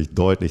jetzt natürlich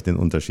deutlich den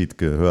Unterschied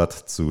gehört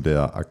zu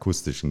der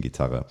akustischen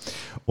Gitarre.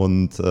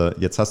 Und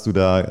jetzt hast du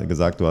da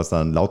gesagt, du hast da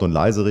einen Laut- und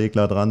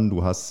Leise-Regler dran,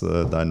 du hast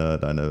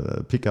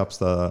deine Pickups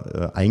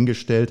da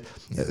eingestellt.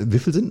 Wie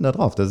viel sind denn da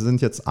drauf? Das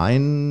sind jetzt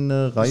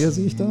eine Reihe,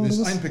 sehe ich da? Ist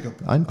oder was? ein Pickup.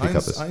 Ein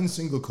Pickup ist. Ein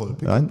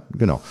Single-Coil-Pickup.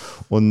 Genau.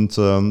 Und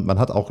man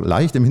hat auch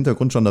leicht im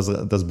Hintergrund schon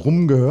das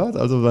Brummen gehört.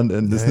 Also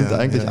das nimmt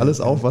eigentlich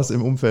alles auf, was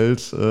im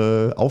Umfeld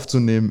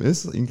aufzunehmen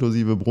ist,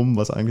 inklusive Brummen,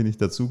 was eigentlich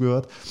nicht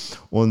dazugehört.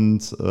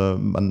 Und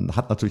man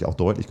hat natürlich auch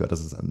deutlich gehört,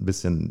 dass es ein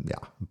bisschen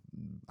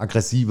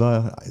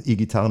aggressiver,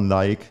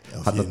 E-Gitarren-like.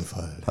 Auf jeden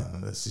Fall. Ja.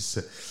 Das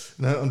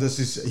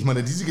ist, ich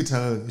meine, diese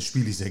Gitarre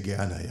spiele ich sehr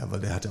gerne, weil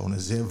der hat auch eine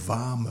sehr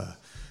warme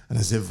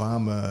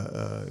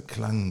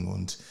Klang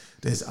und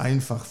der ist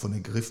einfach von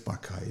der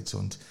Griffbarkeit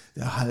und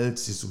der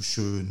Hals ist so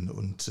schön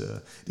und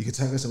die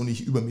Gitarre ist auch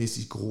nicht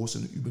übermäßig groß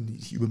und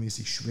nicht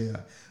übermäßig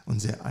schwer und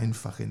sehr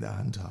einfach in der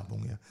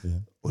Handhabung. Ja.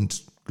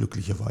 Und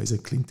glücklicherweise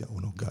klingt er auch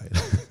noch geil.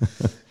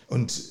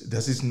 Und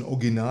das ist ein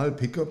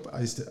Original-Pickup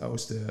aus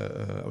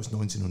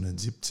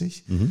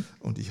 1970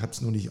 und ich habe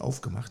es noch nicht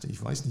aufgemacht.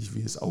 Ich weiß nicht,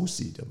 wie es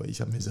aussieht, aber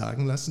ich habe mir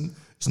sagen lassen,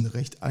 es ist ein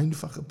recht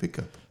einfacher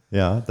Pickup.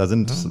 Ja, da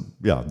sind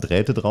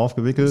Drähte drauf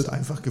gewickelt. Ist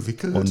einfach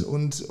gewickelt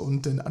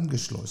und dann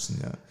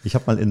angeschlossen. Ja. Ich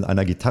habe mal in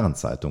einer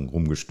Gitarrenzeitung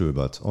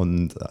rumgestöbert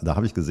und da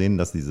habe ich gesehen,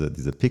 dass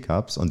diese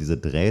Pickups und diese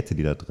Drähte,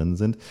 die da drin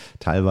sind,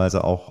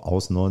 teilweise auch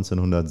aus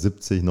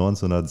 1970,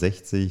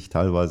 1960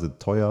 teilweise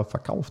teuer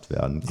verkauft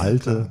werden. Ja,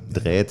 alte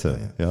Drähte.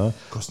 Ja.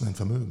 Kosten ein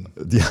Vermögen.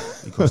 Die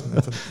kosten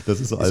ein Vermögen. Das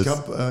ist so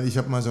ich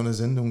habe mal so eine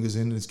Sendung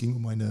gesehen, es ging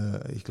um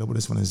ich glaube,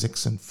 das war eine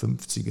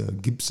 56er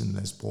Gibson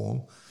Les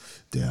Paul,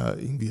 der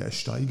irgendwie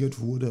ersteigert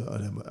wurde,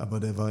 aber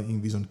der war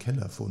irgendwie so ein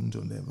Kellerfund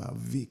und der war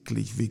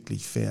wirklich,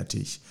 wirklich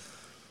fertig.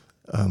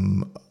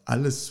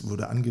 Alles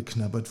wurde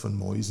angeknabbert von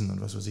Mäusen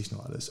und was weiß ich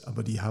noch alles.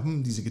 Aber die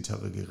haben diese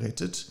Gitarre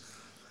gerettet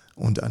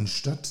und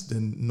anstatt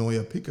den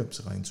neue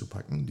Pickups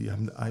reinzupacken, die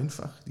haben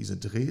einfach diese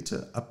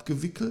Drähte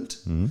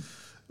abgewickelt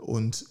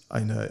und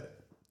eine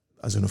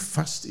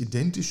fast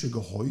identische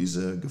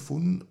Gehäuse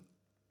gefunden,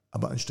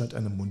 aber anstatt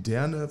eine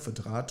moderne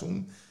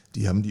Verdrahtung,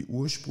 die haben die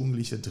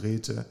ursprüngliche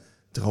Drähte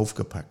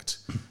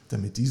draufgepackt,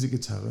 damit diese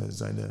Gitarre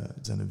seine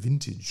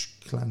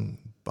Vintage-Klang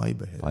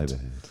beibehält.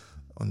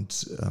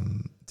 Und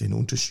den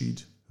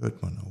Unterschied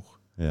hört man auch.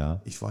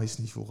 Ja. Ich weiß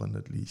nicht, woran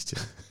das liegt. Ja.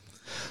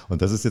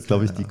 Und das ist jetzt,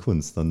 glaube ich, die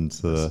Kunst.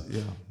 Und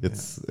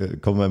jetzt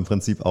kommen wir im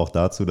Prinzip auch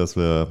dazu, dass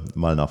wir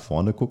mal nach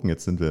vorne gucken.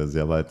 Jetzt sind wir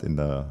sehr weit in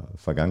der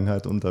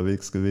Vergangenheit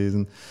unterwegs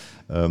gewesen.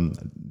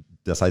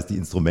 Das heißt, die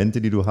Instrumente,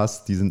 die du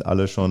hast, die sind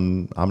haben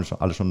schon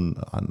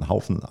einen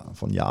Haufen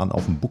von Jahren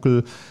auf dem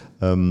Buckel.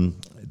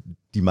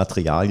 Die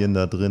Materialien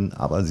da drin,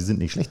 aber sie sind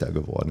nicht schlechter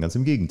geworden. Ganz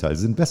im Gegenteil,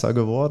 sie sind besser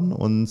geworden.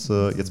 Und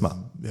jetzt mal,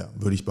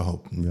 würde ich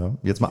behaupten. Ja,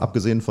 jetzt mal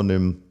abgesehen von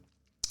dem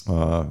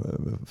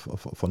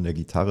von der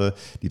Gitarre,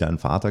 die dein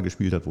Vater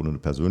gespielt hat, wo du eine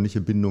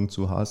persönliche Bindung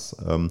zu hast.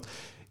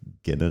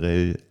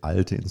 Generell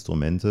alte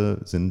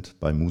Instrumente sind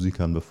bei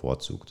Musikern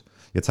bevorzugt.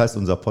 Jetzt heißt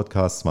unser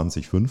Podcast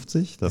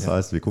 2050, das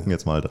heißt, wir gucken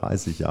jetzt mal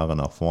 30 Jahre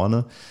nach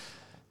vorne.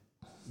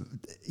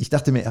 Ich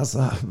dachte mir erst,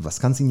 was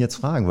kannst du ihn jetzt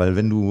fragen? Weil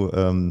wenn du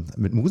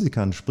mit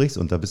Musikern sprichst,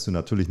 und da bist du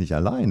natürlich nicht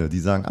alleine,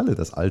 die sagen alle,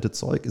 das alte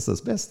Zeug ist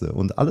das Beste.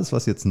 Und alles,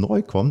 was jetzt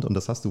neu kommt, und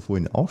das hast du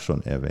vorhin auch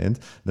schon erwähnt,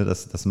 ne,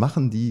 das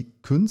machen die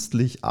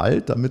künstlich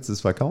alt, damit sie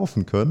es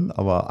verkaufen können.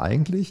 Aber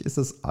eigentlich ist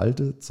das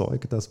alte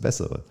Zeug das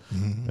Bessere.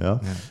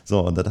 Ja?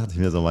 So, und da dachte ich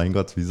mir so, mein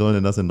Gott, wie soll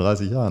denn das in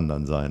 30 Jahren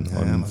dann sein?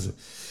 Also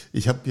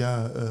ich habe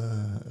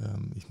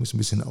ich muss ein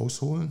bisschen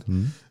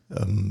ausholen.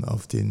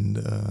 Auf den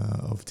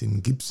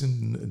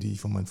Gibson, die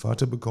ich von meinem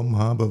Vater bekommen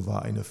habe,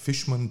 war eine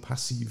Fishman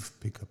Passiv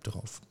Pickup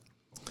drauf.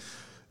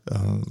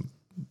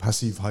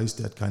 Passiv heißt,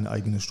 der hat keine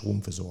eigene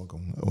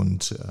Stromversorgung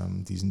und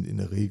die sind in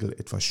der Regel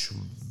etwas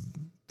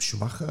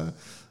schwacher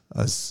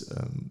als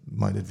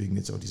meinetwegen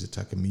jetzt auch diese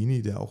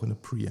Takamine, der auch eine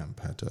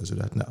Preamp hat. Also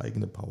der hat eine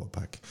eigene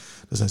Powerpack.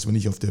 Das heißt, wenn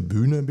ich auf der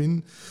Bühne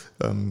bin,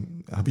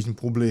 habe ich ein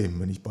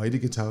Problem. Wenn ich beide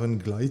Gitarren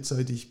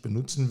gleichzeitig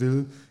benutzen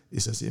will,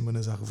 ist das immer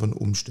eine Sache von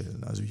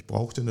Umstellen. Also ich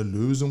brauchte eine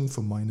Lösung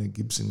für meine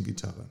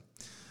Gibson-Gitarre.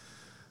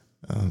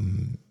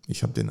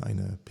 Ich habe dann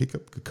eine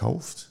Pickup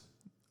gekauft.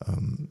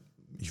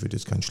 Ich würde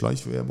jetzt keine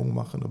Schleichwerbung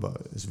machen, aber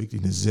es ist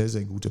wirklich eine sehr,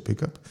 sehr gute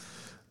Pickup.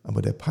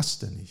 Aber der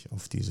passte nicht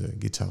auf diese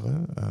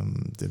Gitarre.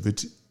 Der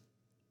wird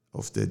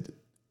auf der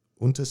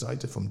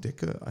Unterseite vom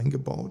Decke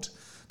eingebaut,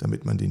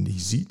 damit man den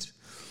nicht sieht.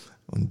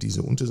 Und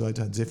diese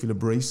Unterseite hat sehr viele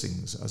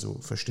Bracings, also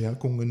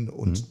Verstärkungen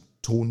und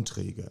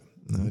Tonträger,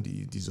 ne,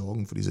 die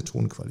sorgen für diese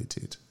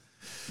Tonqualität.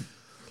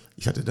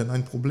 Ich hatte dann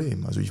ein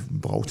Problem, also ich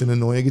brauchte eine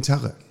neue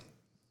Gitarre,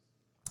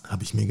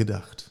 habe ich mir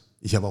gedacht.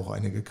 Ich habe auch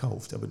eine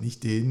gekauft, aber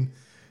nicht den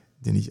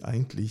ich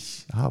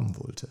eigentlich haben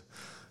wollte.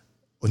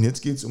 Und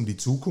jetzt geht es um die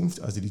Zukunft.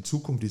 Also die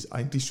Zukunft ist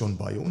eigentlich schon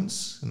bei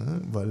uns,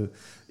 ne? Weil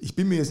ich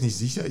bin mir jetzt nicht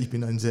sicher, ich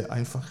bin ein sehr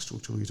einfach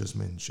strukturiertes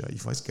Mensch. Ja?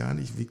 Ich weiß gar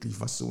nicht wirklich,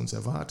 was so uns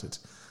erwartet.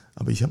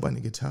 Aber ich habe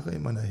eine Gitarre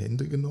in meine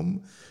Hände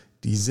genommen,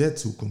 die sehr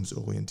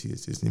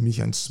zukunftsorientiert ist,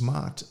 nämlich eine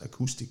Smart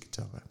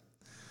Akustikgitarre.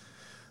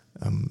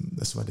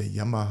 Das war der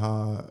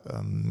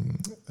Yamaha,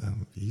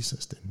 wie hieß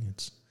das denn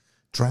jetzt?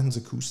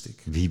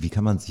 Transacoustic. Wie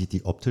kann man sich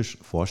die optisch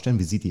vorstellen?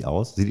 Wie sieht die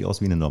aus? Sieht die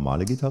aus wie eine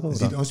normale Gitarre? Oder?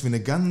 Sieht aus wie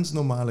eine ganz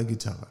normale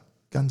Gitarre.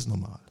 Ganz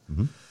normal.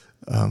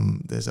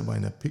 Da ist aber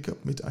eine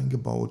Pickup mit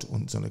eingebaut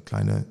und so eine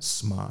kleine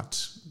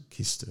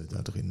Smart-Kiste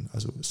da drin.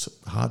 Also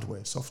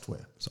Hardware,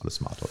 Software. Ist alles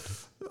smart heute.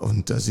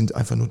 Und da sind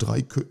einfach nur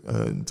drei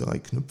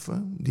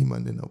Knöpfe, die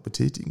man dann auch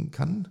betätigen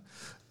kann.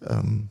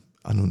 An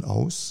und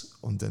aus.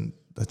 Und dann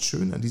das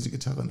Schöne an diese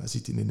Gitarren, als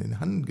ich den in den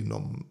Hand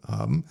genommen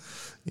habe,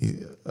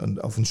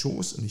 auf den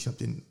Schoß und ich habe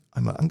den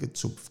einmal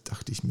angezupft,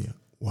 dachte ich mir,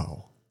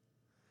 wow.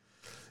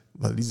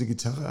 Weil diese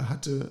Gitarre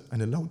hatte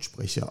eine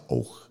Lautsprecher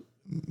auch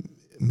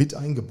mit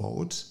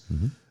eingebaut.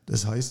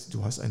 Das heißt,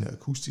 du hast eine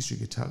akustische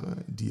Gitarre,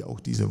 die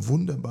auch diese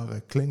wunderbare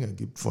Klänge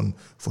gibt von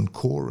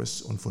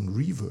Chorus und von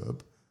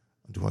Reverb.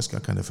 Und du hast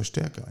gar keine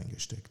Verstärker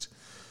eingesteckt.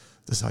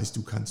 Das heißt,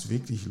 du kannst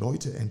wirklich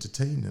Leute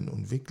entertainen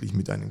und wirklich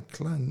mit einem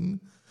Klang.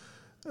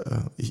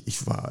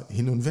 Ich war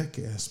hin und weg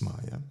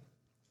erstmal. Ja.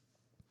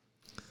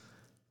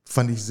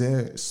 Fand ich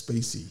sehr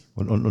spacey.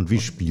 Und wie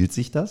spielt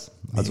sich das?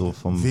 Also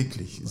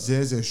wirklich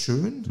sehr, sehr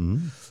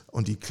schön.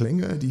 Und die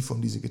Klänge, die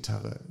von dieser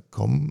Gitarre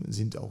kommen,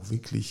 sind auch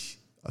wirklich,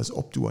 als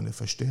ob du einen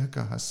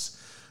Verstärker hast,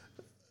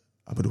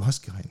 aber du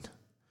hast keinen.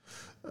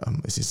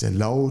 Es ist sehr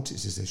laut,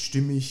 es ist sehr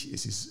stimmig,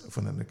 es ist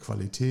von einer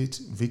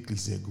Qualität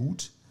wirklich sehr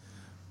gut.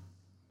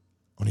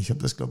 Und ich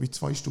habe das, glaube ich,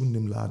 2 Stunden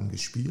im Laden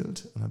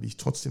gespielt und habe ich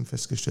trotzdem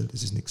festgestellt,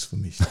 es ist nichts für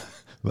mich.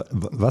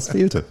 Was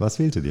fehlte? Was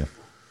fehlte dir?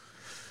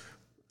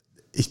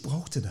 Ich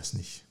brauchte das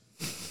nicht.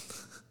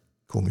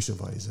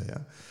 Komischerweise,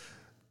 ja.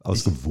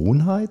 Aus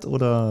Gewohnheit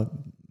oder?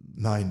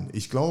 Nein,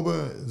 ich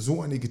glaube,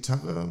 so eine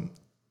Gitarre,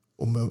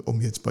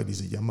 um jetzt bei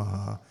dieser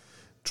Yamaha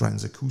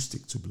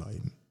Transacoustic zu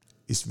bleiben,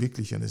 ist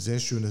wirklich eine sehr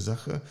schöne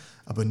Sache,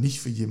 aber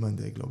nicht für jemanden,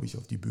 der, glaube ich,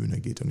 auf die Bühne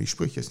geht. Und ich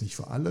spreche jetzt nicht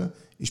für alle,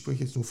 ich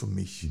spreche jetzt nur für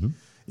mich.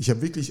 Ich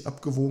habe wirklich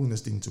abgewogen,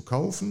 das Ding zu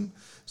kaufen.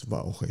 Es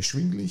war auch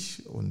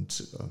erschwinglich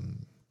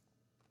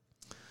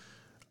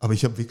aber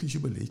ich habe wirklich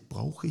überlegt,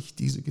 brauche ich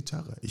diese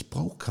Gitarre? Ich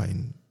brauche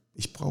keinen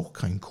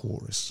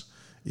Chorus.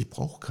 Ich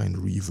brauche keinen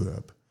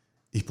Reverb.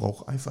 Ich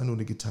brauche einfach nur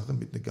eine Gitarre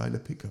mit einer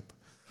geilen Pickup.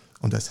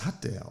 Und das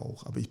hat der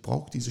auch, aber ich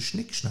brauche diese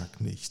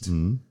Schnickschnack nicht.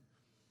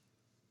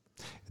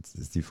 Jetzt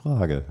ist die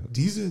Frage.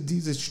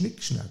 Diese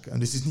Schnickschnack,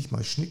 und es ist nicht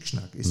mal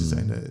Schnickschnack, es ist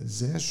eine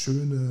sehr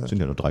schöne... Es sind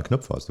ja nur 3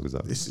 Knöpfe, hast du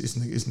gesagt. Es ist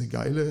eine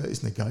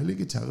geile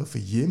Gitarre für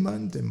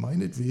jemanden, der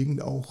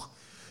meinetwegen auch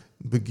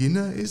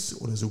Beginner ist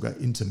oder sogar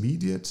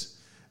Intermediate,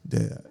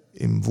 der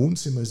im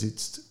Wohnzimmer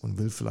sitzt und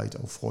will vielleicht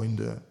auch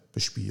Freunde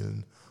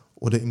bespielen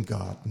oder im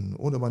Garten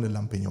oder bei einem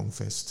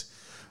Lampignonfest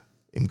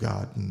im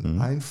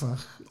Garten.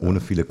 Einfach. Ohne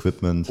viel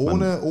Equipment.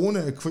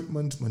 Ohne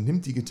Equipment. Man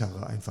nimmt die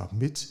Gitarre einfach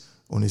mit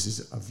und es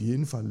ist auf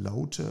jeden Fall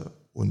lauter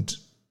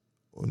und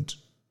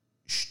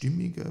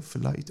stimmiger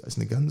vielleicht als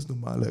eine ganz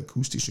normale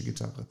akustische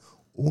Gitarre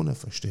ohne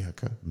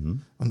Verstärker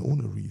und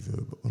ohne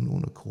Reverb und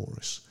ohne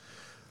Chorus.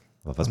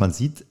 Aber was man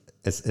sieht,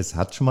 es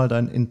hat schon mal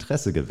dein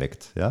Interesse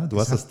geweckt. Ja? Du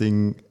hast das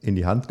Ding in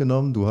die Hand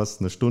genommen, du hast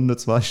 1 Stunde,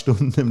 2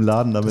 Stunden im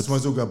Laden damit. Das war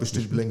sogar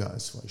bestimmt länger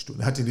als 2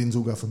 Stunden. Er hatte den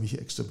sogar für mich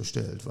extra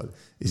bestellt, weil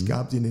es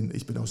gab den,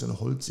 ich bin auch so ein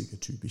holziger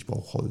Typ, ich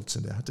brauche Holz.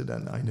 Und er hatte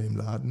dann einen im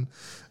Laden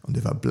und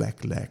der war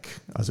Black Lack,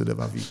 also der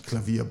war wie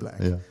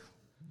Klavierblack. Ja.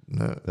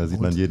 Ne? Da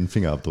sieht man jeden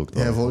Fingerabdruck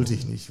drauf. Ja, wollte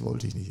ich nicht.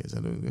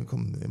 Er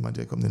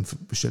meinte, komm, dann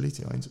bestelle ich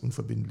dir eins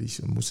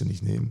unverbindlich und musste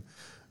nicht nehmen.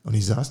 Und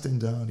ich saß denn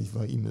da und ich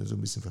war ihm so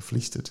ein bisschen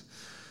verpflichtet.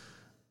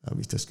 Habe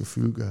ich das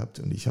Gefühl gehabt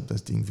und ich habe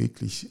das Ding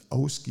wirklich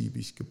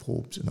ausgiebig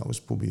geprobt und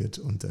ausprobiert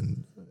und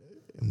dann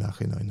im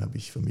Nachhinein habe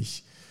ich für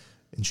mich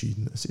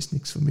entschieden, es ist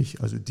nichts für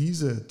mich. Also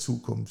diese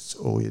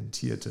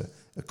zukunftsorientierte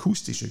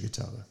akustische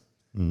Gitarre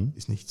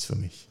ist nichts für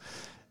mich.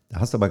 Da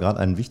hast du aber gerade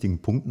einen wichtigen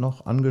Punkt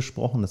noch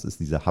angesprochen, das ist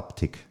diese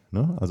Haptik.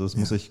 Ne? Also es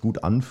muss sich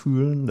gut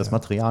anfühlen, das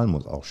Material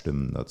muss auch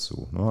stimmen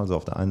dazu. Ne? Also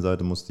auf der einen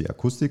Seite muss die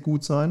Akustik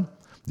gut sein,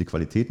 die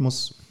Qualität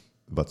muss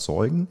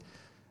überzeugen.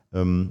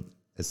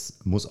 Es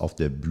muss auf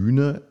der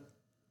Bühne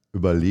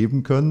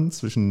überleben können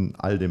zwischen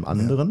all dem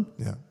anderen.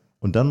 Ja.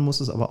 Und dann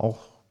muss es aber auch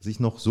sich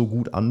noch so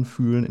gut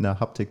anfühlen in der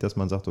Haptik, dass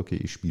man sagt, okay,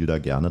 ich spiele da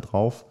gerne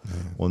drauf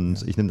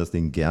und ich nehme das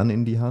Ding gerne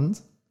in die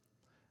Hand.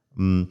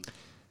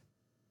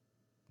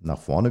 Nach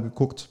vorne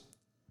geguckt,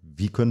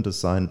 wie könnte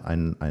es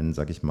sein,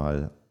 sag ich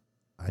mal,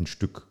 ein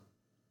Stück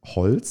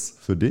Holz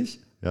für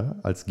dich, ja,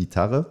 als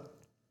Gitarre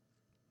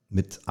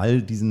mit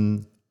all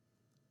diesen,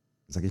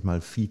 sag ich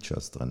mal,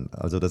 Features drin.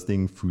 Also das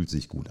Ding fühlt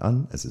sich gut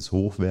an, es ist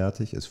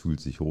hochwertig, es fühlt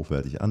sich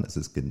hochwertig an,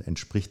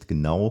 entspricht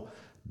genau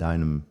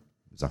deinem,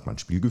 sag mal,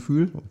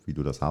 Spielgefühl, wie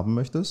du das haben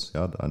möchtest,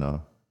 ja,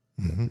 deiner,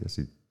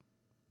 die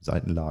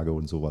Seitenlage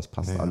und sowas,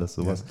 passt alles,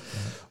 sowas. Ja.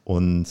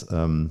 Und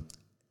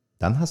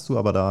dann hast du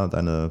aber da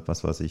deine,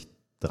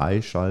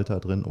 3 Schalter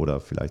drin oder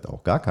vielleicht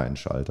auch gar keinen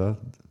Schalter,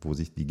 wo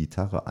sich die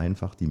Gitarre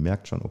einfach, die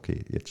merkt schon,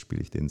 okay, jetzt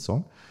spiele ich den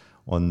Song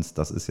und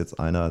das ist jetzt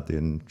einer,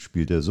 den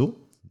spielt er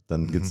so.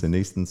 Dann gibt es den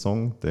nächsten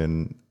Song,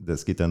 denn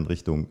das geht dann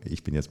Richtung,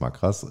 ich bin jetzt mal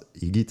krass,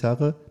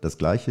 E-Gitarre, das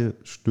gleiche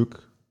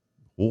Stück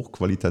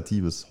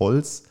hochqualitatives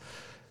Holz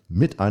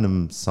mit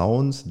einem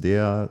Sound,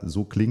 der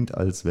so klingt,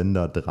 als wenn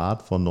da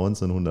Draht von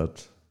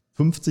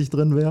 1950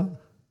 drin wäre,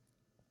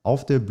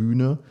 auf der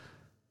Bühne,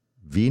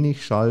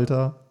 wenig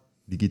Schalter,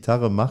 die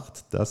Gitarre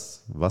macht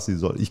das, was sie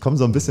soll. Ich komme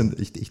so ein bisschen,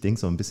 ich denke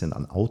so ein bisschen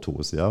an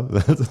Autos, ja.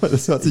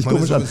 Das hört sich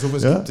komisch an.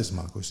 Sowas gibt es,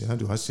 Markus. Ja?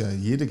 Du hast ja,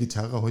 jede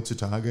Gitarre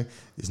heutzutage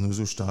ist nur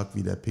so stark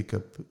wie der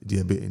Pickup, die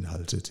er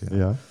beinhaltet.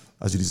 Ja?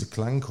 Also dieser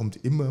Klang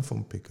kommt immer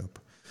vom Pickup.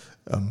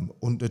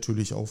 Und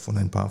natürlich auch von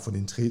ein paar von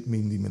den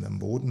Tretminen, die man am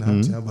Boden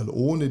hat, ja? Weil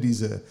ohne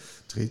diese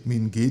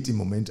Tretminen geht im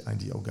Moment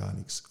eigentlich auch gar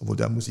nichts. Obwohl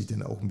da muss ich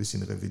dann auch ein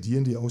bisschen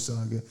revidieren, die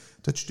Aussage.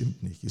 Das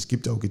stimmt nicht. Es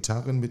gibt auch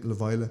Gitarren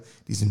mittlerweile,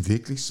 die sind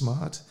wirklich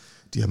smart.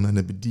 Die haben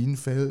ein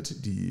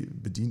Bedienfeld, die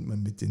bedient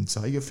man mit dem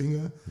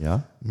Zeigefinger.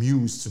 Ja.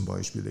 Muse zum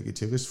Beispiel, der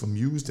Gitarrist von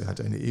Muse, der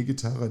hat eine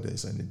E-Gitarre, der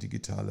ist eine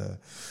digitale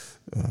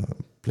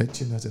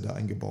Plättchen hat er da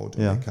eingebaut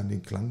und er kann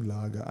den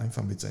Klanglage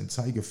einfach mit seinem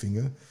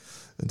Zeigefinger,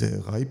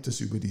 der reibt es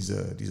über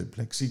diese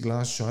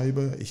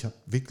Plexiglasscheibe. Ich habe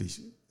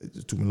wirklich,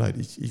 tut mir leid,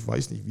 ich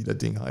weiß nicht, wie das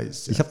Ding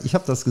heißt. Ja. Ich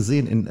hab das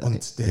gesehen.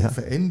 Und der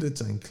verändert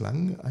seinen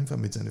Klang einfach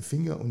mit seinen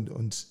Fingern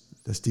und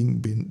das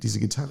Ding, diese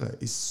Gitarre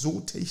ist so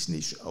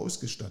technisch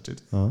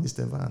ausgestattet, ist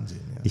der Wahnsinn.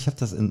 Ja. Ich habe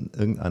das in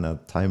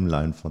irgendeiner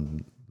Timeline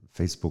von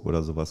Facebook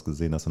oder sowas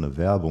gesehen, das ist so eine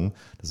Werbung.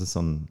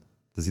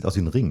 Das sieht aus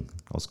wie ein Ring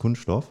aus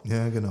Kunststoff.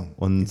 Ja, genau.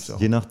 Und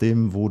je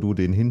nachdem, wo du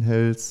den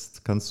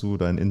hinhältst, kannst du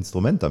dein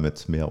Instrument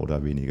damit mehr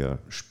oder weniger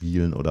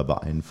spielen oder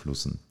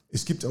beeinflussen.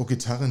 Es gibt auch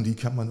Gitarren, die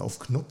kann man auf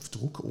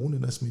Knopfdruck, ohne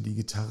dass mir die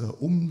Gitarre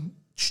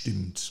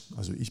umstimmt.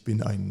 Also ich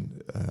bin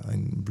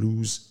ein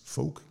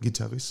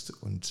Blues-Folk-Gitarrist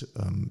und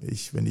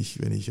wenn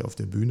ich auf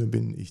der Bühne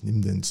bin, ich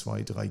nehme dann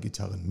 2, 3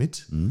 Gitarren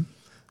mit.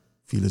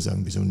 Viele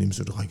sagen, wieso nimmst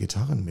du 3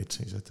 Gitarren mit?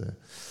 Ich sagte,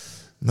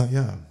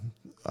 naja,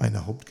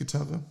 eine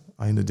Hauptgitarre,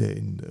 eine, der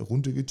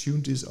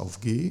runtergetuned ist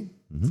auf G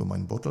für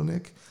meinen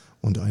Bottleneck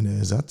und eine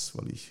Ersatz,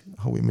 weil ich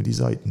haue immer die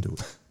Saiten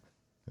durch.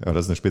 Ja,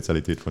 das ist eine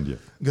Spezialität von dir.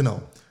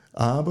 Genau.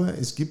 Aber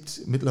es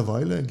gibt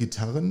mittlerweile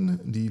Gitarren,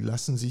 die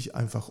lassen sich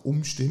einfach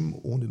umstimmen,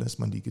 ohne dass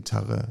man die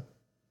Gitarre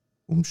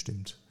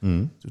umstimmt.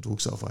 Du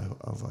drückst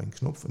auf einen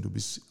Knopf und du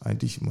bist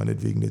eigentlich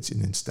meinetwegen jetzt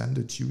in den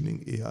Standard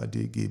Tuning,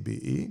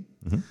 EAD-GBE.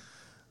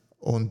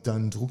 Und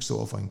dann drückst du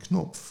auf einen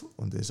Knopf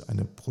und da ist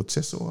ein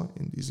Prozessor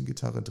in dieser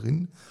Gitarre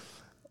drin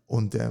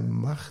und der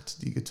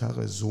macht die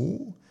Gitarre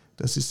so,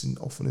 dass es ein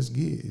offenes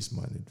G ist,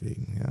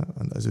 meinetwegen. Ja?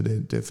 Und also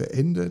der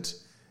verändert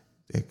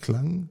der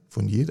Klang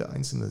von jeder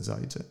einzelnen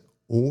Seite,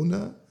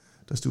 ohne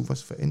dass du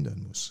was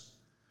verändern musst.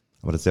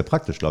 Aber das ist sehr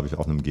praktisch, glaube ich,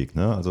 auf einem Gig.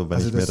 Ne? Also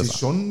das ist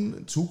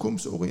schon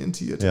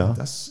zukunftsorientiert. Ja.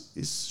 Das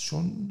ist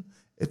schon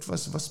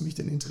etwas, was mich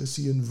denn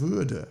interessieren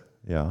würde.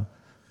 Ja,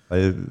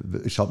 weil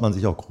schaut man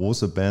sich auch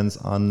große Bands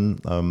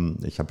an.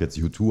 Ich habe jetzt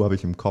U2 habe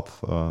ich im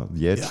Kopf,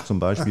 The Edge zum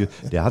Beispiel.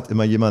 Der hat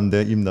immer jemanden,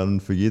 der ihm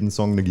dann für jeden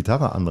Song eine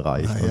Gitarre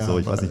anreicht und so.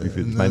 Ich weiß nicht, wie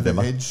viel. Ich meine, der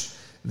macht.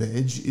 Der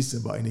Edge ist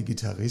aber ein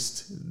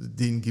Gitarrist,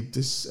 den gibt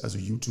es, also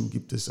U2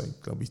 gibt es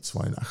seit, glaube ich,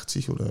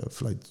 82 oder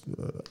vielleicht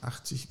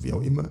 80, wie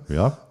auch immer.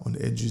 Ja. Und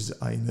Edge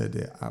ist einer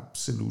der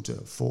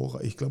absolute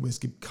Vorreiter. Ich glaube, es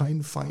gibt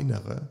keinen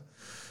feineren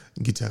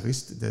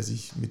Gitarrist, der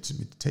sich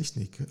mit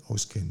Technik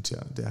auskennt.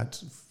 Ja. Der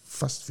hat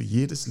fast für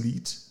jedes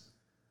Lied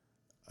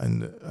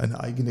eine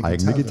eigene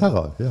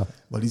Gitarre, ja.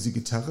 Weil diese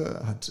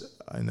Gitarre hat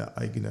eine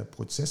eigene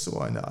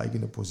Prozessor, eine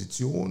eigene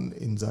Position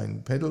in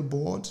sein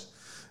Pedalboard,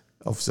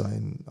 auf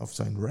sein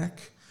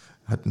Rack,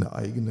 hat eine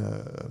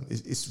eigene,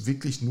 ist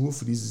wirklich nur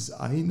für dieses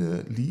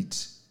eine Lied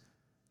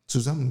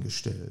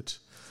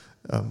zusammengestellt.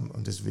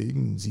 Und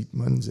deswegen sieht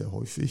man sehr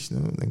häufig,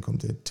 ne, dann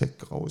kommt der Tech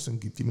raus und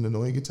gibt ihm eine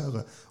neue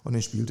Gitarre und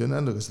dann spielt er ein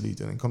anderes Lied.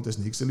 Und dann kommt das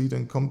nächste Lied,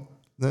 dann kommt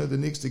die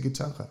nächste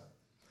Gitarre.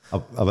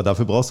 Aber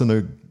dafür brauchst du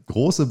eine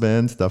große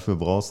Band, dafür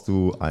brauchst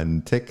du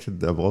einen Tech,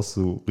 da brauchst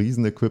du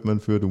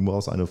Riesenequipment für, du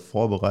brauchst eine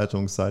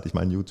Vorbereitungszeit. Ich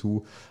meine,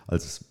 U2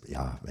 als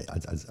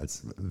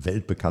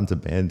weltbekannte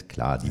Band,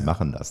 klar, die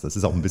machen das. Das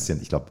ist auch ein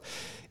bisschen, ich glaube,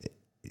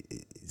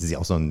 es ist ja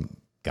auch so ein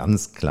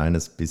ganz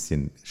kleines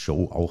bisschen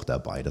Show auch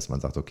dabei, dass man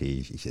sagt,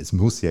 okay, es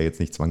muss ja jetzt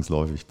nicht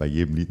zwangsläufig bei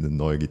jedem Lied eine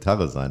neue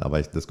Gitarre sein, aber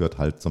das gehört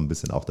halt so ein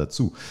bisschen auch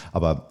dazu.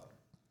 Aber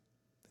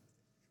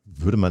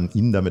würde man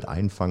ihn damit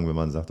einfangen, wenn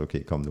man sagt,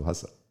 okay, komm, du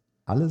hast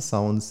alle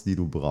Sounds, die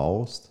du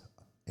brauchst,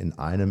 in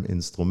einem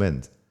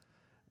Instrument?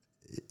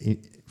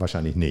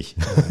 Wahrscheinlich nicht.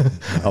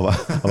 aber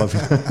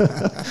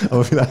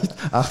vielleicht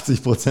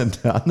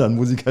 80% der anderen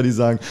Musiker, die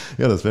sagen,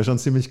 ja, das wäre schon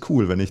ziemlich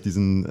cool, wenn ich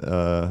diesen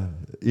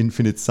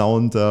Infinite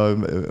Sound da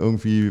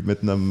irgendwie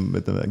mit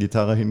einer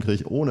Gitarre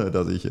hinkriege, ohne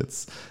dass ich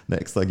jetzt eine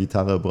extra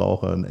Gitarre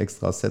brauche, ein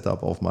extra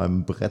Setup auf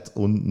meinem Brett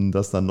unten,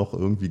 das dann noch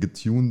irgendwie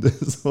getuned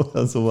ist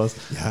oder sowas.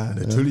 Ja,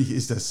 natürlich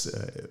ist das,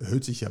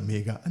 hört sich ja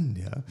mega an,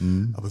 ja.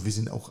 Aber wir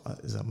sind auch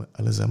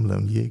alle Sammler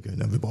und Jäger.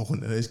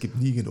 Es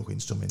gibt nie genug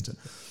Instrumente.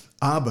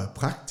 Aber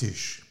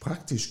praktisch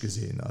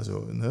gesehen,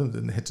 also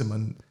dann hätte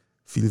man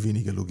viel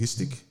weniger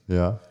Logistik.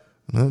 Ja.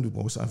 Du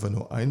brauchst einfach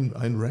nur ein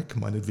Rack,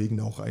 meinetwegen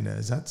auch einen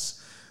Ersatz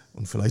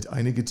und vielleicht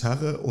eine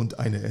Gitarre und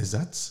einen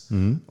Ersatz.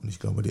 Und ich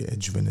glaube, der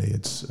Edge, wenn er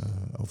jetzt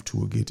auf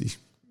Tour geht, ich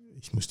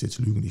müsste jetzt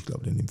lügen, ich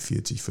glaube, der nimmt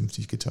 40,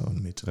 50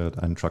 Gitarren mit. Er hat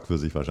einen Truck für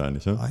sich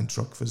wahrscheinlich, ne? Ein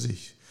Truck für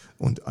sich.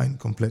 Und einen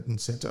kompletten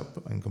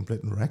Setup, einen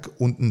kompletten Rack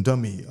und ein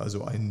Dummy,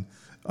 also ein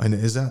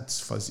Ersatz,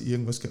 falls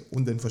irgendwas,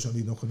 und dann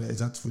wahrscheinlich noch ein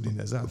Ersatz für den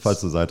Ersatz.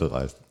 Falls eine Seite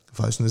reißt.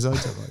 Falls eine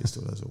Seite reißt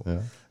oder so.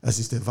 Ja. Das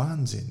ist der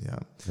Wahnsinn, ja.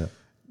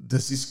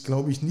 Das ist,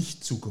 glaube ich,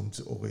 nicht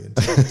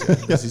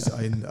zukunftsorientiert. Das ist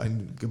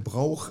ein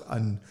Gebrauch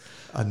an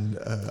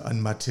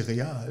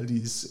Material, die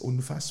ist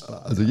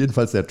unfassbar. Also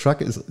jedenfalls der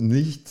Truck ist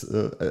nicht,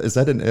 es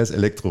sei denn, er ist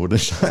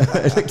elektrisch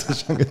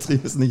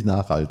angetrieben, ist nicht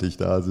nachhaltig,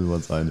 da sind wir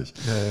uns einig.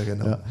 Ja,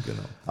 genau.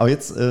 Aber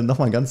jetzt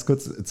nochmal ganz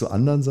kurz zur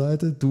anderen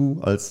Seite.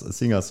 Du als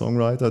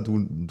Singer-Songwriter,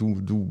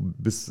 du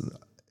bist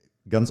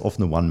ganz oft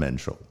eine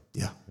One-Man-Show.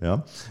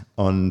 Ja.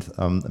 Und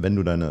wenn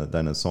du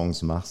deine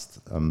Songs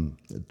machst,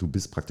 du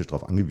bist praktisch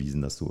darauf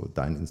angewiesen, dass du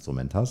dein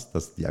Instrument hast.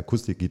 Die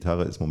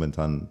Akustikgitarre ist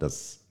momentan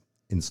das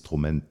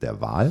Instrument der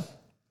Wahl.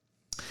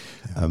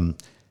 Ja.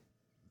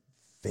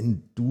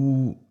 Wenn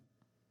du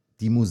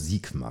die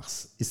Musik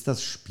machst, ist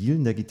das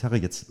Spielen der Gitarre,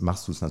 jetzt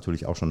machst du es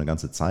natürlich auch schon eine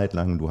ganze Zeit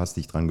lang, du hast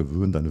dich dran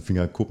gewöhnt, deine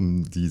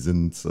Fingerkuppen, die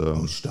sind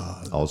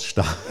aus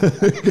Stahl.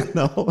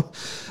 Genau.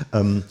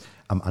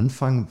 Am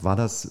Anfang war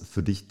das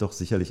für dich doch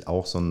sicherlich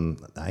auch so ein,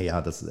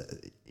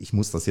 ich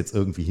muss das jetzt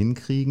irgendwie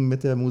hinkriegen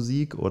mit der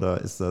Musik,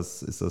 oder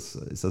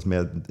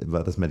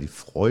war das mehr die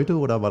Freude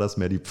oder war das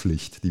mehr die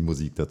Pflicht, die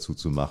Musik dazu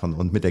zu machen?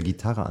 Und mit der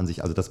Gitarre an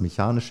sich, also das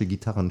mechanische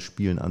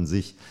Gitarrenspielen an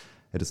sich,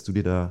 hättest du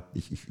dir da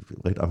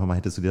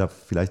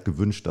vielleicht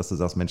gewünscht, dass du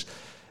sagst, Mensch,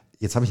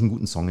 jetzt habe ich einen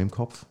guten Song im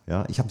Kopf,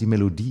 ja, ich habe die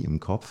Melodie im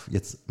Kopf,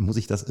 jetzt muss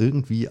ich das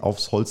irgendwie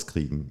aufs Holz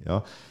kriegen,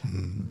 ja.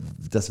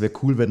 Das wäre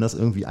cool, wenn das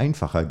irgendwie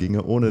einfacher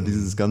ginge, ohne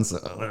dieses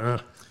ganze...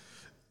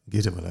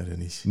 Geht aber leider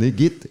nicht. Nee,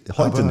 geht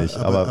heute nicht.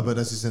 Aber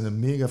das ist eine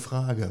mega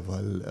Frage,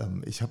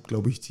 weil ich habe,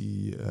 glaube ich,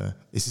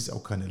 es ist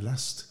auch keine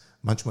Last.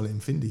 Manchmal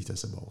empfinde ich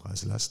das aber auch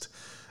als Last.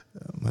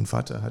 Mein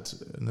Vater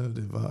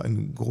der war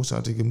ein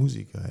großartiger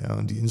Musiker, ja,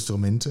 und die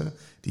Instrumente,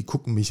 die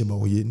gucken mich aber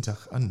auch jeden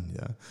Tag an,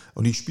 ja,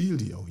 und ich spiele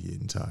die auch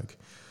jeden Tag.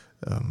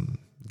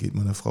 Geht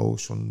meiner Frau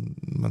schon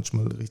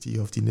manchmal richtig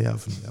auf die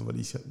Nerven, ja, weil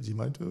sie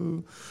meinte,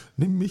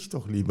 nimm mich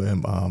doch lieber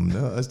im Arm,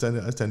 ne, als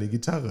deine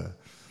Gitarre.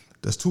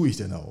 Das tue ich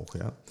dann auch,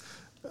 ja.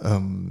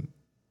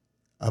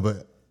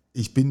 Aber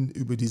ich bin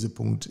über diesen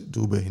Punkt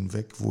drüber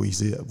hinweg, wo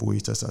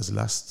ich das als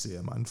Last sehe.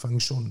 Am Anfang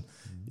schon.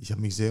 Ich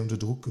habe mich sehr unter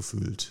Druck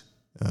gefühlt.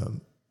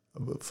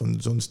 Aber von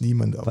sonst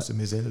niemand außer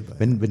mir selber.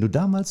 Wenn du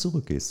da mal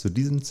zurückgehst, zu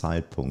diesem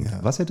Zeitpunkt,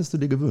 was hättest du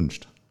dir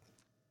gewünscht?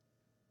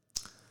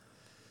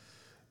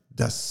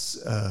 Dass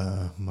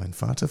mein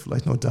Vater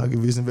vielleicht noch da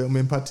gewesen wäre, um mir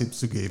ein paar Tipps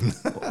zu geben.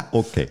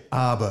 Okay.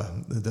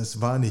 Aber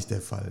das war nicht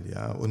der Fall,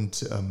 ja.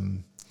 Und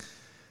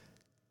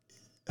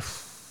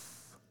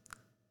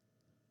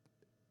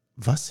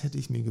was hätte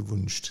ich mir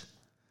gewünscht?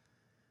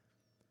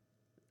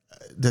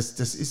 Das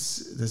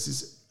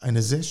ist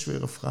eine sehr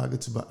schwere Frage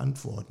zu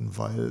beantworten,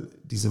 weil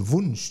dieser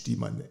Wunsch, die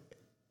man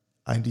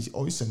eigentlich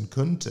äußern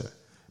könnte,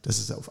 dass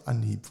es auf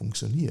Anhieb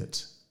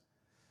funktioniert.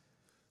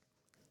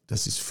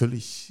 Das ist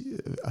völlig,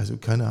 also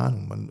keine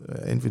Ahnung,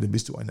 entweder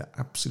bist du eine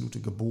absolute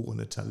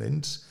geborene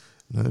Talent,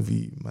 ne,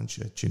 wie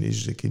manche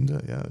chinesische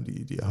Kinder, ja,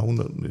 die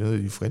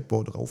hauen die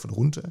Fretboard rauf und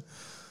runter.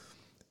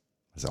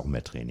 Das ist auch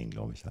mehr Training,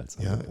 glaube ich, als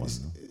ja,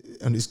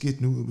 und es geht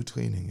nur über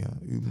Training, ja,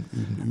 üben.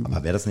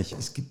 Aber wäre das nicht...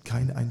 Es gibt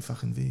keinen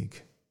einfachen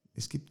Weg.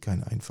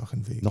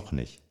 Noch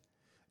nicht.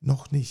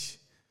 Noch nicht.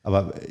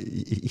 Aber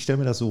ich stelle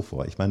mir das so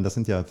vor. Ich meine, das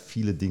sind ja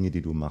viele Dinge,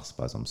 die du machst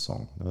bei so einem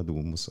Song.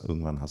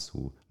 Irgendwann hast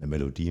du eine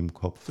Melodie im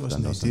Kopf, du hast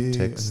dann eine hast du einen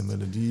Text. Eine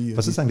Melodie.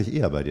 Was ist eigentlich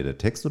eher bei dir, der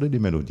Text oder die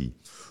Melodie?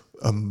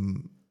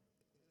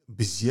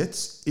 Bis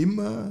jetzt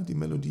immer die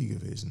Melodie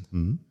gewesen.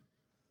 Mhm.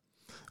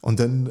 Und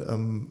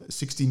dann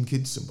 16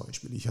 Kids zum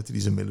Beispiel. Ich hatte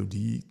diese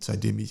Melodie,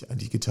 seitdem ich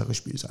eigentlich Gitarre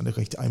spiele. Es ist eine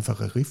recht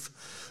einfache Riff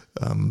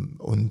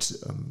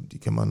die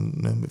kann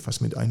man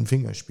fast mit einem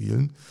Finger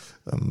spielen.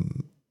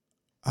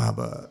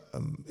 Aber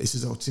es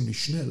ist auch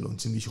ziemlich schnell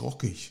und ziemlich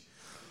rockig.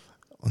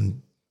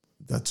 Und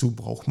dazu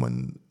braucht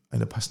man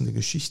eine passende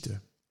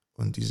Geschichte.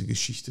 Und diese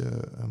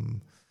Geschichte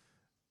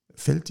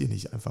fällt dir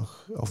nicht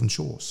einfach auf den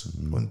Schoß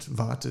und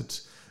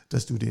wartet,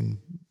 dass du den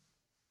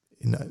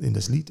in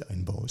das Lied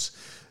einbaust.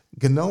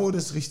 Genau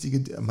das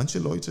Richtige. Manche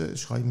Leute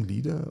schreiben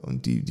Lieder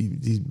und die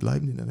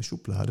bleiben in einer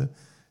Schublade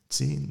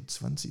 10,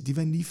 20, die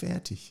werden nie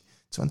fertig.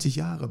 20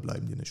 Jahre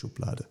bleiben die in der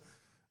Schublade.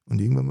 Und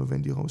irgendwann mal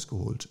werden die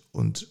rausgeholt.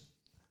 Und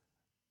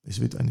es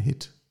wird ein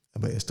Hit,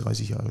 aber erst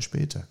 30 Jahre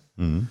später.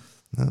 Mhm.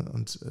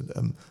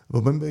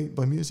 Aber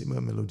bei mir ist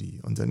immer Melodie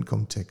und dann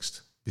kommt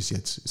Text. Bis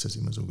jetzt ist das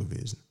immer so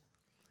gewesen.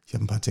 Ich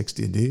habe ein paar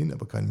Textideen,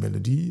 aber keine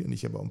Melodie. Und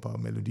ich habe auch ein paar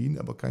Melodien,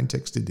 aber keine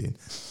Textideen.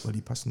 Weil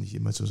die passen nicht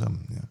immer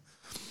zusammen. Ja.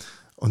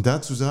 Und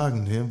dazu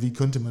sagen, ja, wie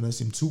könnte man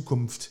das in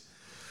Zukunft...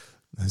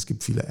 Es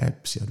gibt viele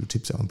Apps, ja, du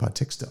tippst auch ein paar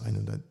Texte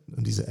ein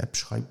und diese App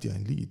schreibt dir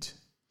ein Lied.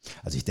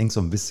 Also ich denke so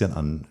ein bisschen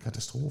an...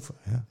 Katastrophe,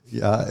 ja.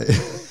 Ja.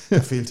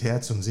 Da fehlt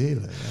Herz und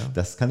Seele. Ja.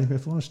 Das kann ich mir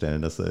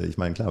vorstellen. Ich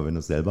meine, klar, wenn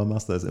du es selber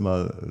machst, da ist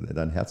immer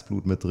dein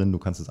Herzblut mit drin, du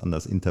kannst es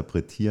anders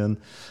interpretieren.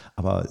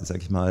 Aber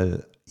sag ich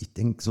mal, ich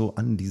denke so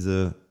an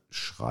diese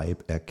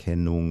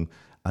Schreiberkennung,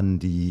 an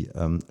die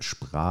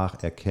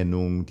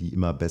Spracherkennung, die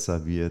immer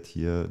besser wird,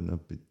 hier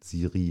mit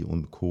Siri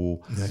und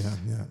Co.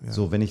 Ja.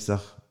 So, wenn ich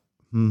sage,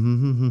 ich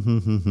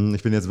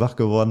bin jetzt wach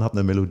geworden, habe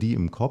eine Melodie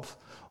im Kopf,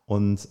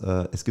 und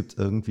es gibt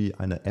irgendwie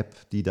eine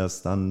App, die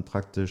das dann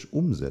praktisch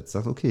umsetzt.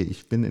 Sagt, okay,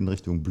 ich bin in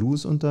Richtung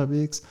Blues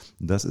unterwegs,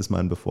 das ist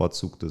mein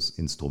bevorzugtes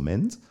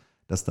Instrument,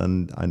 dass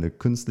dann eine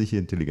künstliche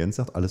Intelligenz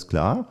sagt, alles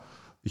klar,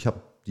 ich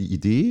habe die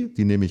Idee,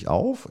 die nehme ich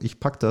auf, ich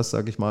packe das,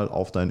 sage ich mal,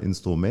 auf dein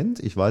Instrument,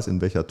 ich weiß in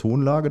welcher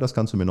Tonlage, das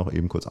kannst du mir noch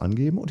eben kurz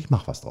angeben und ich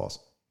mache was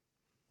draus.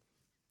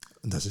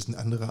 Und das ist eine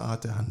andere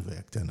Art der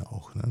Handwerk dann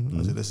auch. Ne?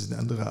 Also das ist eine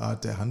andere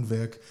Art der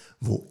Handwerk,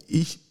 wo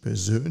ich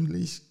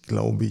persönlich,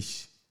 glaube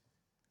ich,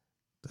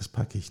 das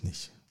packe ich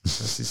nicht.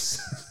 Das ist,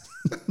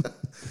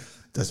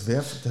 das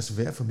wäre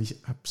für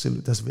mich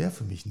absolut, das wäre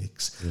für mich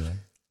nichts. Ja.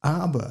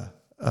 Aber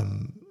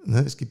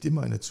es gibt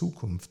immer eine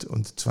Zukunft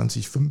und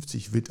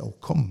 2050 wird auch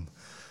kommen.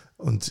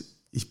 Und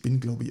ich bin,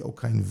 glaube ich, auch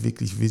kein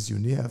wirklich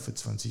Visionär für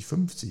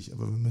 2050.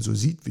 Aber wenn man so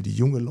sieht, wie die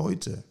jungen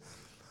Leute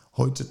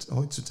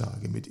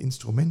heutzutage mit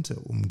Instrumenten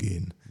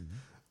umgehen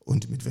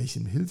und mit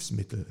welchen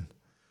Hilfsmitteln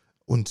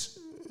und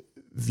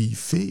wie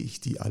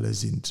fähig die alle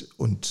sind,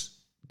 und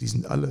die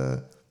sind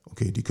alle,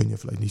 okay, die können ja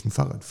vielleicht nicht ein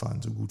Fahrrad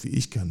fahren, so gut wie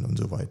ich kann und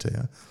so weiter,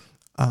 ja,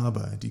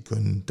 aber die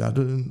können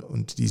daddeln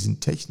und die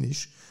sind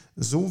technisch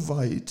so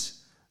weit,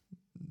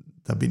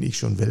 da bin ich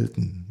schon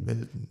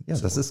Welten. Ja,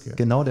 das ist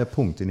genau der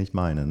Punkt, den ich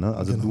meine. Ne?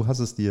 Also genau. Du hast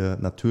es dir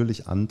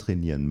natürlich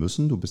antrainieren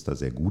müssen, du bist da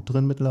sehr gut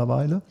drin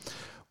mittlerweile.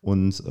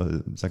 Und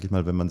sag ich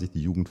mal, wenn man sich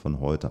die Jugend von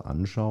heute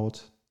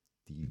anschaut,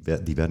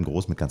 die werden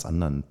groß mit ganz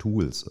anderen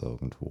Tools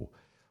irgendwo.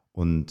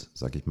 Und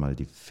sag ich mal,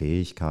 die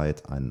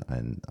Fähigkeit,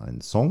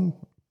 einen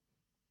Song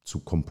zu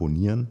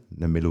komponieren,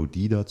 eine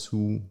Melodie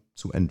dazu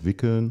zu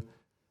entwickeln,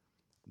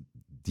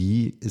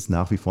 die ist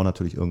nach wie vor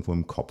natürlich irgendwo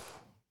im Kopf.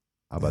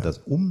 Aber das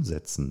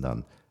Umsetzen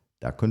dann,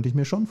 da könnte ich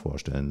mir schon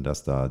vorstellen,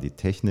 dass da die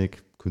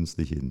Technik,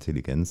 künstliche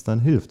Intelligenz dann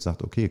hilft.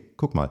 Sagt, okay,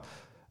 guck mal,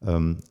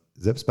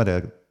 selbst bei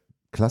der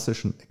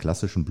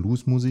klassischen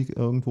Bluesmusik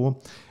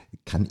irgendwo,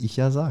 kann ich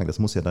ja sagen, das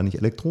muss ja dann nicht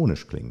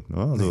elektronisch klingen. Ne?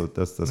 Also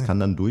das kann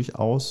dann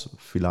durchaus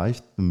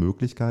vielleicht eine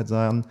Möglichkeit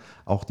sein,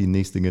 auch die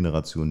nächste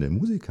Generation der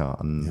Musiker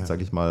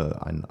sage ich mal,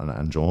 an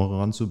ein Genre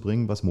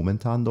ranzubringen, was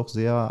momentan doch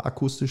sehr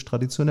akustisch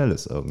traditionell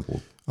ist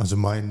irgendwo. Also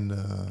meine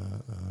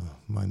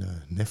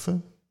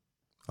Neffe,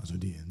 also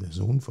der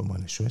Sohn von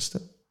meiner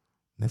Schwester,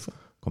 Neffe?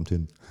 Kommt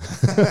hin.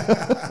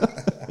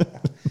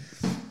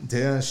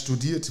 Der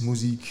studiert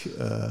Musik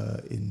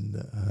in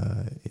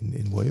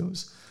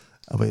Wales,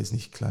 aber jetzt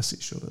nicht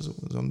klassisch oder so,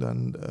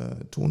 sondern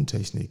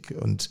Tontechnik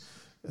und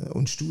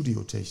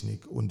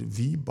Studiotechnik und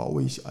wie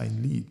baue ich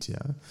ein Lied,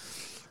 ja,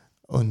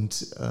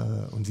 und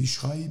wie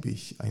schreibe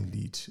ich ein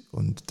Lied,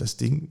 und das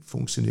Ding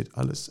funktioniert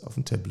alles auf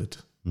dem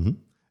Tablet.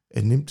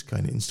 Er nimmt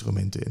keine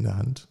Instrumente in der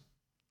Hand.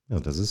 Ja,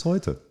 das ist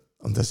heute.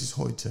 Und das ist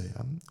heute,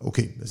 ja.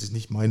 Okay, das ist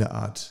nicht meine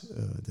Art,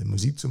 der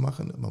Musik zu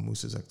machen. Man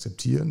muss es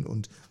akzeptieren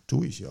und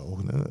tue ich ja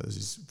auch. Ne? Das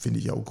ist, finde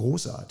ich auch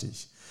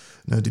großartig.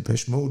 Ne,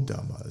 Depeche Mode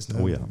damals,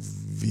 ne? Oh ja.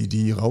 Wie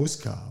die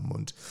rauskamen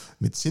und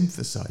mit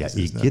Synthesizers. Ja,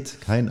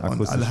 E-Git, kein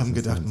akustisches Und alle haben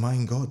gedacht, Instrument.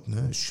 mein Gott,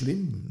 ne,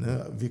 schlimm.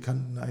 Ne? Wir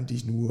kannten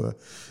eigentlich nur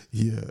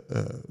hier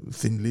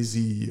Thin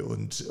Lizzy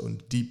und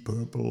Deep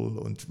Purple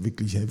und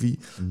wirklich heavy.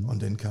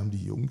 Und dann kamen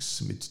die Jungs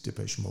mit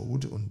Depeche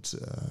Mode und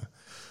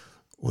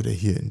oder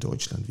hier in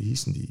Deutschland, wie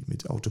hießen die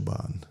mit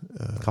Autobahn?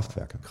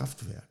 Kraftwerke.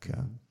 Kraftwerk,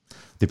 ja.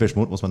 Depeche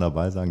Mode, muss man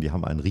dabei sagen, die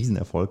haben einen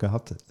Riesenerfolg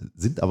gehabt,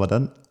 sind aber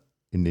dann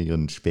in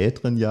ihren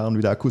späteren Jahren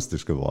wieder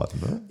akustisch geworden.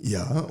 Ne?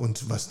 Ja,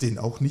 und was denen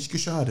auch nicht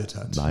geschadet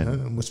hat. Nein.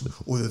 Ne?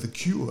 Oder The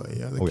Cure,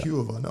 ja. The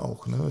Cure waren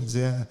auch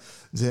sehr,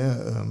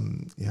 sehr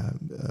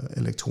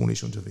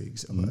elektronisch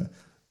unterwegs. Aber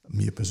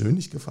mir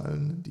persönlich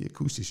gefallen die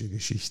akustischen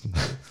Geschichten.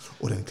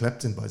 Oder ein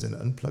Clapton bei seinen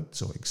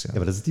Unplugged-Zeugs. Ja. Ja,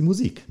 aber das ist die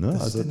Musik. Ne?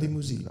 Das ist dann die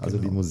Musik, Also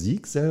die genau.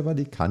 Musik selber,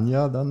 die kann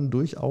ja dann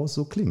durchaus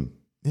so klingen.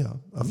 Ja,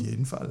 auf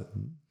jeden Fall.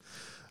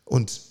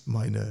 Und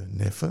meine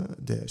Neffe,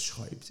 der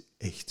schreibt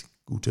echt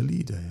gute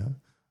Lieder, ja.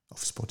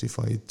 Auf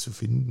Spotify zu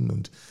finden.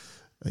 Und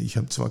ich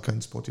habe zwar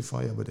kein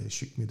Spotify, aber der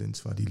schickt mir dann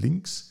zwar die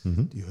Links,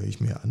 die höre ich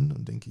mir an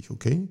und denke ich,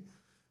 okay,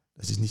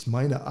 das ist nicht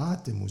meine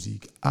Art der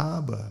Musik,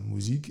 aber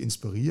Musik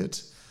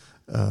inspiriert.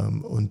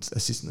 Und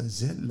es ist eine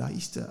sehr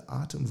leichte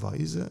Art und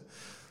Weise,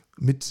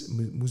 mit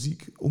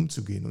Musik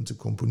umzugehen und zu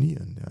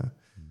komponieren. Ja.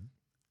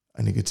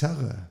 Eine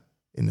Gitarre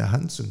in der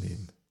Hand zu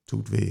nehmen,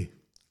 tut weh.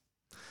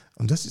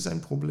 Und das ist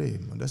ein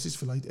Problem. Und das ist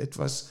vielleicht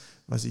etwas,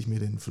 was ich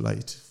mir dann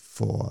vielleicht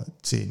vor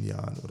 10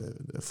 Jahren oder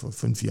vor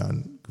 5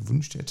 Jahren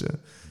gewünscht hätte.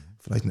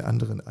 Vielleicht einen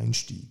anderen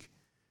Einstieg.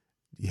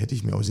 Die hätte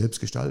ich mir auch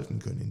selbst gestalten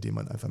können, indem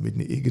man einfach mit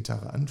einer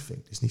E-Gitarre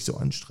anfängt. Ist nicht so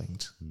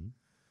anstrengend.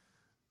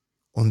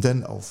 Und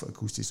dann auf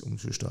akustisch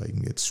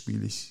umzusteigen. Jetzt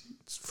spiele ich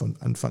von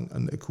Anfang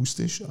an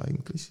akustisch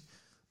eigentlich,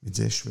 mit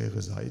sehr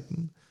schweren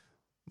Saiten.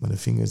 Meine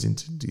Finger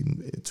sind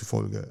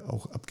zufolge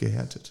auch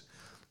abgehärtet.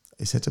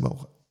 Es hätte aber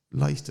auch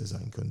leichter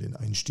sein können, den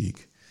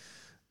Einstieg.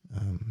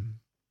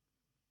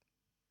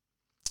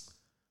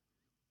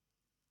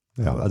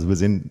 Ja, also wir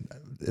sehen,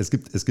 es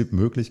gibt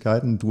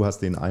Möglichkeiten. Du hast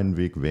den einen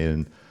Weg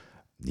wählen,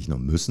 nicht nur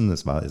müssen,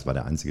 es war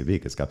der einzige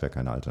Weg. Es gab ja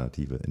keine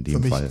Alternative in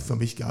dem Fall. Für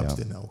mich gab es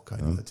denn auch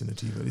keine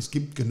Alternative. Es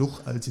gibt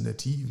genug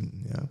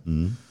Alternativen. Ja.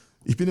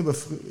 Ich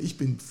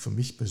bin für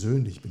mich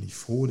persönlich bin ich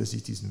froh, dass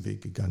ich diesen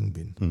Weg gegangen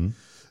bin.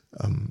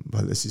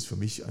 Weil es ist für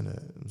mich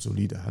eine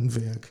solide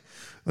Handwerk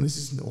und es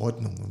ist in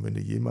Ordnung. Und wenn du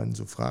jemanden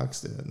so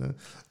fragst,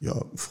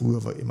 ja,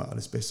 früher war immer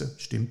alles besser,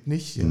 stimmt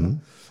nicht,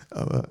 ja,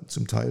 aber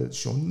zum Teil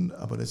schon,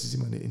 aber das ist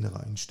immer eine innere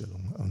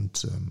Einstellung.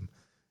 Und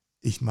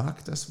ich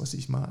mag das, was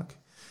ich mag.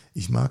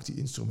 Ich mag die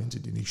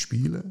Instrumente, die ich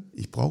spiele.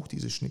 Ich brauche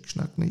diese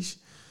Schnickschnack nicht,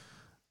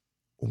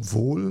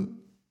 obwohl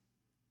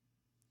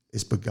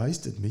es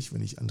begeistert mich,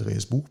 wenn ich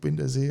Andreas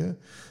Buchbinder sehe,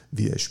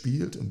 wie er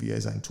spielt und wie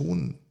er seinen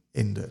Ton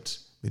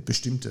ändert. Mit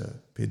bestimmten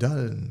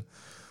Pedalen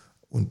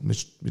und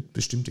mit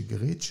bestimmten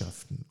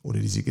Gerätschaften oder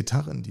diese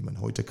Gitarren, die man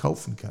heute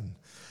kaufen kann,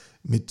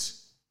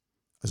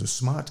 also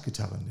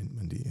Smart-Gitarren nennt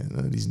man die,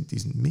 ne? die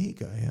sind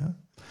mega, ja.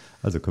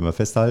 Also können wir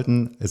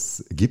festhalten,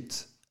 es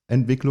gibt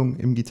Entwicklung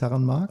im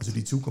Gitarrenmarkt. Also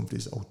die Zukunft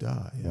ist auch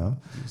da, ja.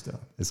 Die ist da.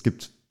 Es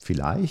gibt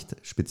vielleicht,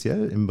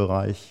 speziell im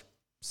Bereich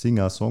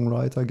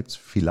Singer-Songwriter, gibt es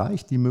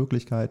vielleicht die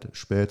Möglichkeit,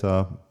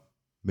 später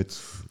mit...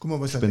 Guck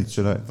mal, was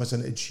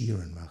ein Ed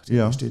Sheeran macht.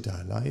 Ja. Er steht da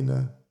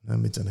alleine, ne,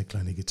 mit seiner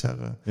kleinen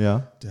Gitarre.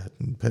 Ja. Der hat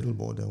ein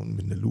Pedalboard da unten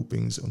mit den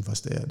Loopings und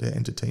der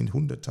entertaint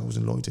 100.000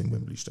 Leute im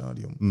Wembley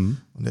Stadium.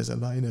 Und der ist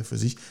alleine für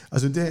sich.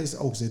 Also der ist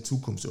auch sehr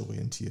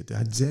zukunftsorientiert. Der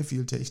hat sehr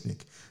viel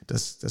Technik.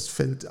 Das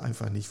fällt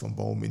einfach nicht vom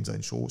Baum in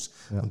seinen Schoß.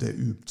 Ja. Und der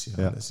übt.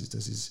 Ja. Ja. Das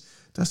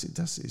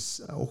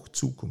ist auch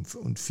Zukunft.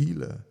 Und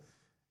viele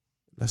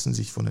lassen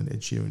sich von den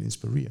Ed Sheeran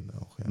inspirieren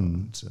auch. Ja.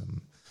 Und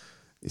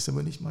ist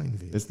aber nicht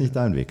mein Weg. Ist nicht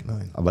dein Weg.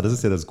 Nein. Aber das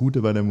ist ja das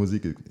Gute bei der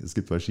Musik. Es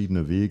gibt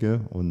verschiedene Wege.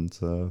 Und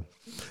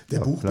der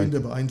Buchbinder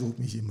beeindruckt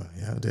mich immer.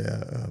 Ja,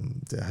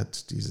 der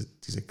hat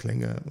diese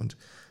Klänge und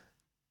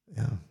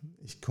ja,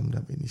 ich komme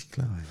damit nicht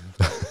klar.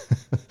 Ja.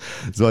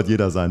 So hat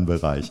jeder seinen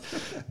Bereich.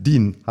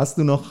 Dean, hast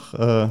du noch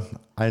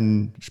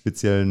einen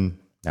speziellen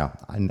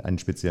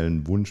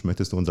Wunsch?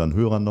 Möchtest du unseren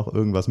Hörern noch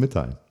irgendwas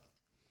mitteilen?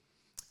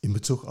 In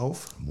Bezug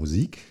auf?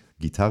 Musik,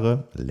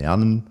 Gitarre,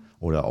 Lernen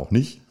oder auch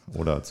nicht?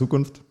 Oder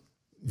Zukunft?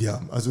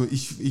 Ja, also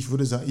ich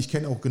würde sagen, ich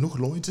kenne auch genug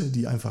Leute,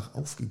 die einfach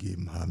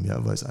aufgegeben haben,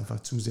 ja, weil es einfach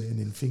zu sehr in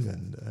den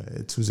Fingern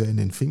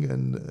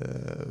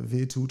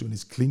wehtut und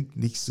es klingt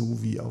nicht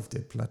so wie auf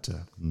der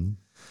Platte.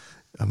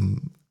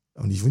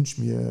 Und ich wünsche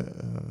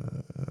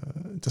mir,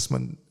 dass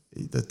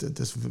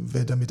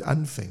wer damit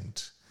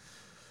anfängt,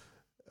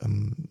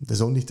 der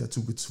soll nicht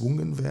dazu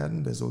gezwungen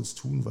werden, der soll es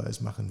tun, weil er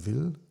es machen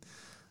will.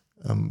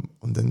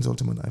 Und dann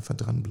sollte man einfach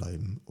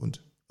dranbleiben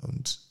und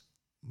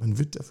man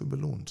wird dafür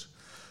belohnt.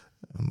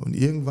 Und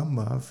irgendwann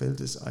mal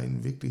fällt es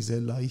einem wirklich sehr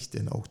leicht,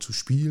 denn auch zu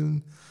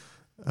spielen.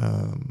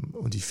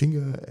 Und die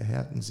Finger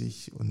erhärten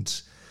sich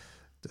und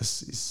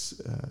das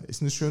ist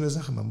eine schöne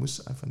Sache. Man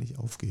muss einfach nicht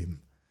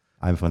aufgeben.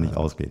 Einfach nicht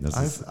ausgehen.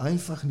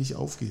 Einfach nicht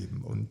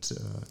aufgeben. Und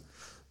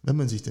wenn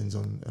man sich denn so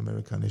ein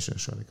amerikanischer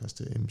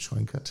Stratocaster im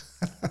Schrank hat,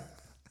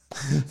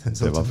 dann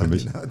sollte man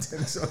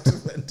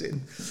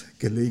den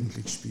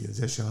gelegentlich spielen.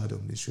 Sehr schade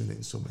um das schöne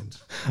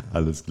Instrument.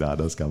 Alles klar,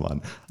 das kann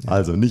man.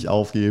 Also nicht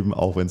aufgeben,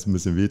 auch wenn es ein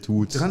bisschen weh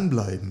tut.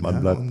 Dranbleiben.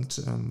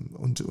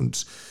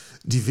 Und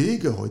die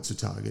Wege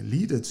heutzutage,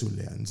 Lieder zu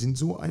lernen, sind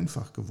so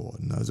einfach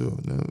geworden. Also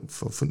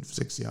vor 5,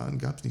 6 Jahren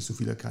gab es nicht so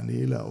viele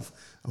Kanäle auf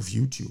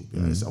YouTube.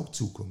 Ja, das ist auch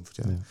Zukunft.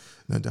 Ja.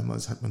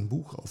 Damals hat man ein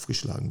Buch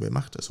aufgeschlagen. Wer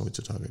macht das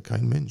heutzutage?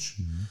 Kein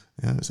Mensch.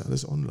 Ja, das ist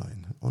alles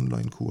online.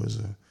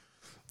 Online-Kurse.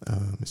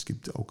 Es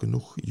gibt auch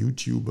genug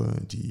YouTuber,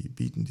 die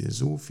bieten dir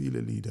so viele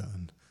Lieder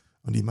an.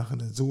 Und die machen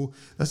das so,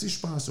 das ist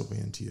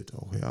spaßorientiert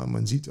auch. Ja.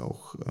 Man sieht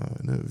auch,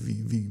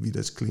 wie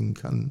das klingen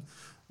kann.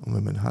 Und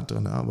wenn man hart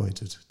daran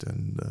arbeitet,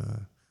 dann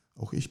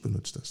auch ich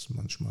benutze das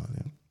manchmal.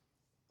 Ja.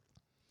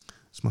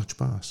 Es macht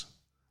Spaß.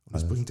 Und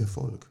es bringt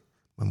Erfolg.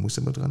 Man muss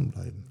immer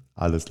dranbleiben.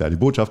 Alles klar, die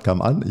Botschaft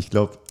kam an. Ich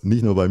glaube,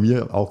 nicht nur bei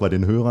mir, auch bei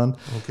den Hörern.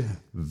 Okay.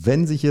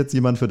 Wenn sich jetzt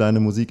jemand für deine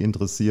Musik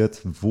interessiert,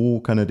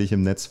 wo kann er dich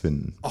im Netz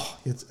finden?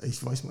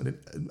 Ich weiß mal,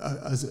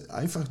 also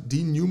einfach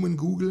Dean Newman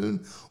googeln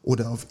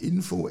oder auf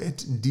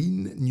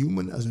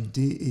info@deannewman, also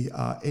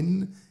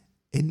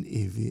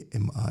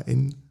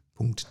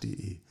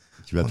DEANNEWMAN.de.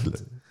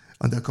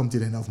 Und da kommt ihr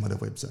dann auf meiner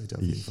Webseite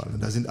auf jeden Fall.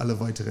 Und da sind alle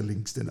weiteren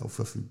Links dann auch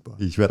verfügbar.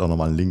 Ich werde auch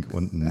nochmal einen Link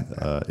unten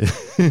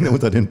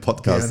unter den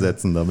Podcast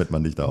setzen, damit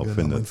man dich da auch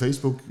findet. Mein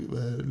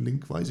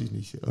Facebook-Link weiß ich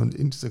nicht. Und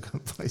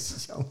Instagram weiß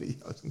ich auch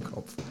nicht aus dem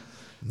Kopf.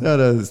 Ja,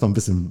 da ist noch ein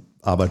bisschen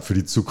Arbeit für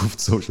die Zukunft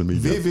Social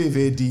Media.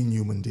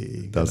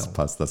 www.deannewman.de. Das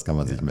passt, das kann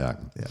man sich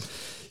merken. Ja.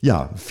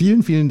 Ja,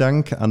 vielen, vielen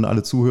Dank an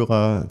alle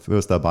Zuhörer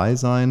fürs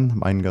Dabeisein.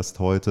 Mein Gast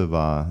heute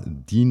war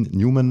Dean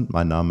Newman.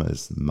 Mein Name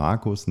ist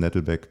Markus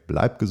Nettelbeck.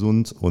 Bleibt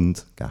gesund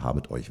und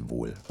gehabet euch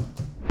wohl.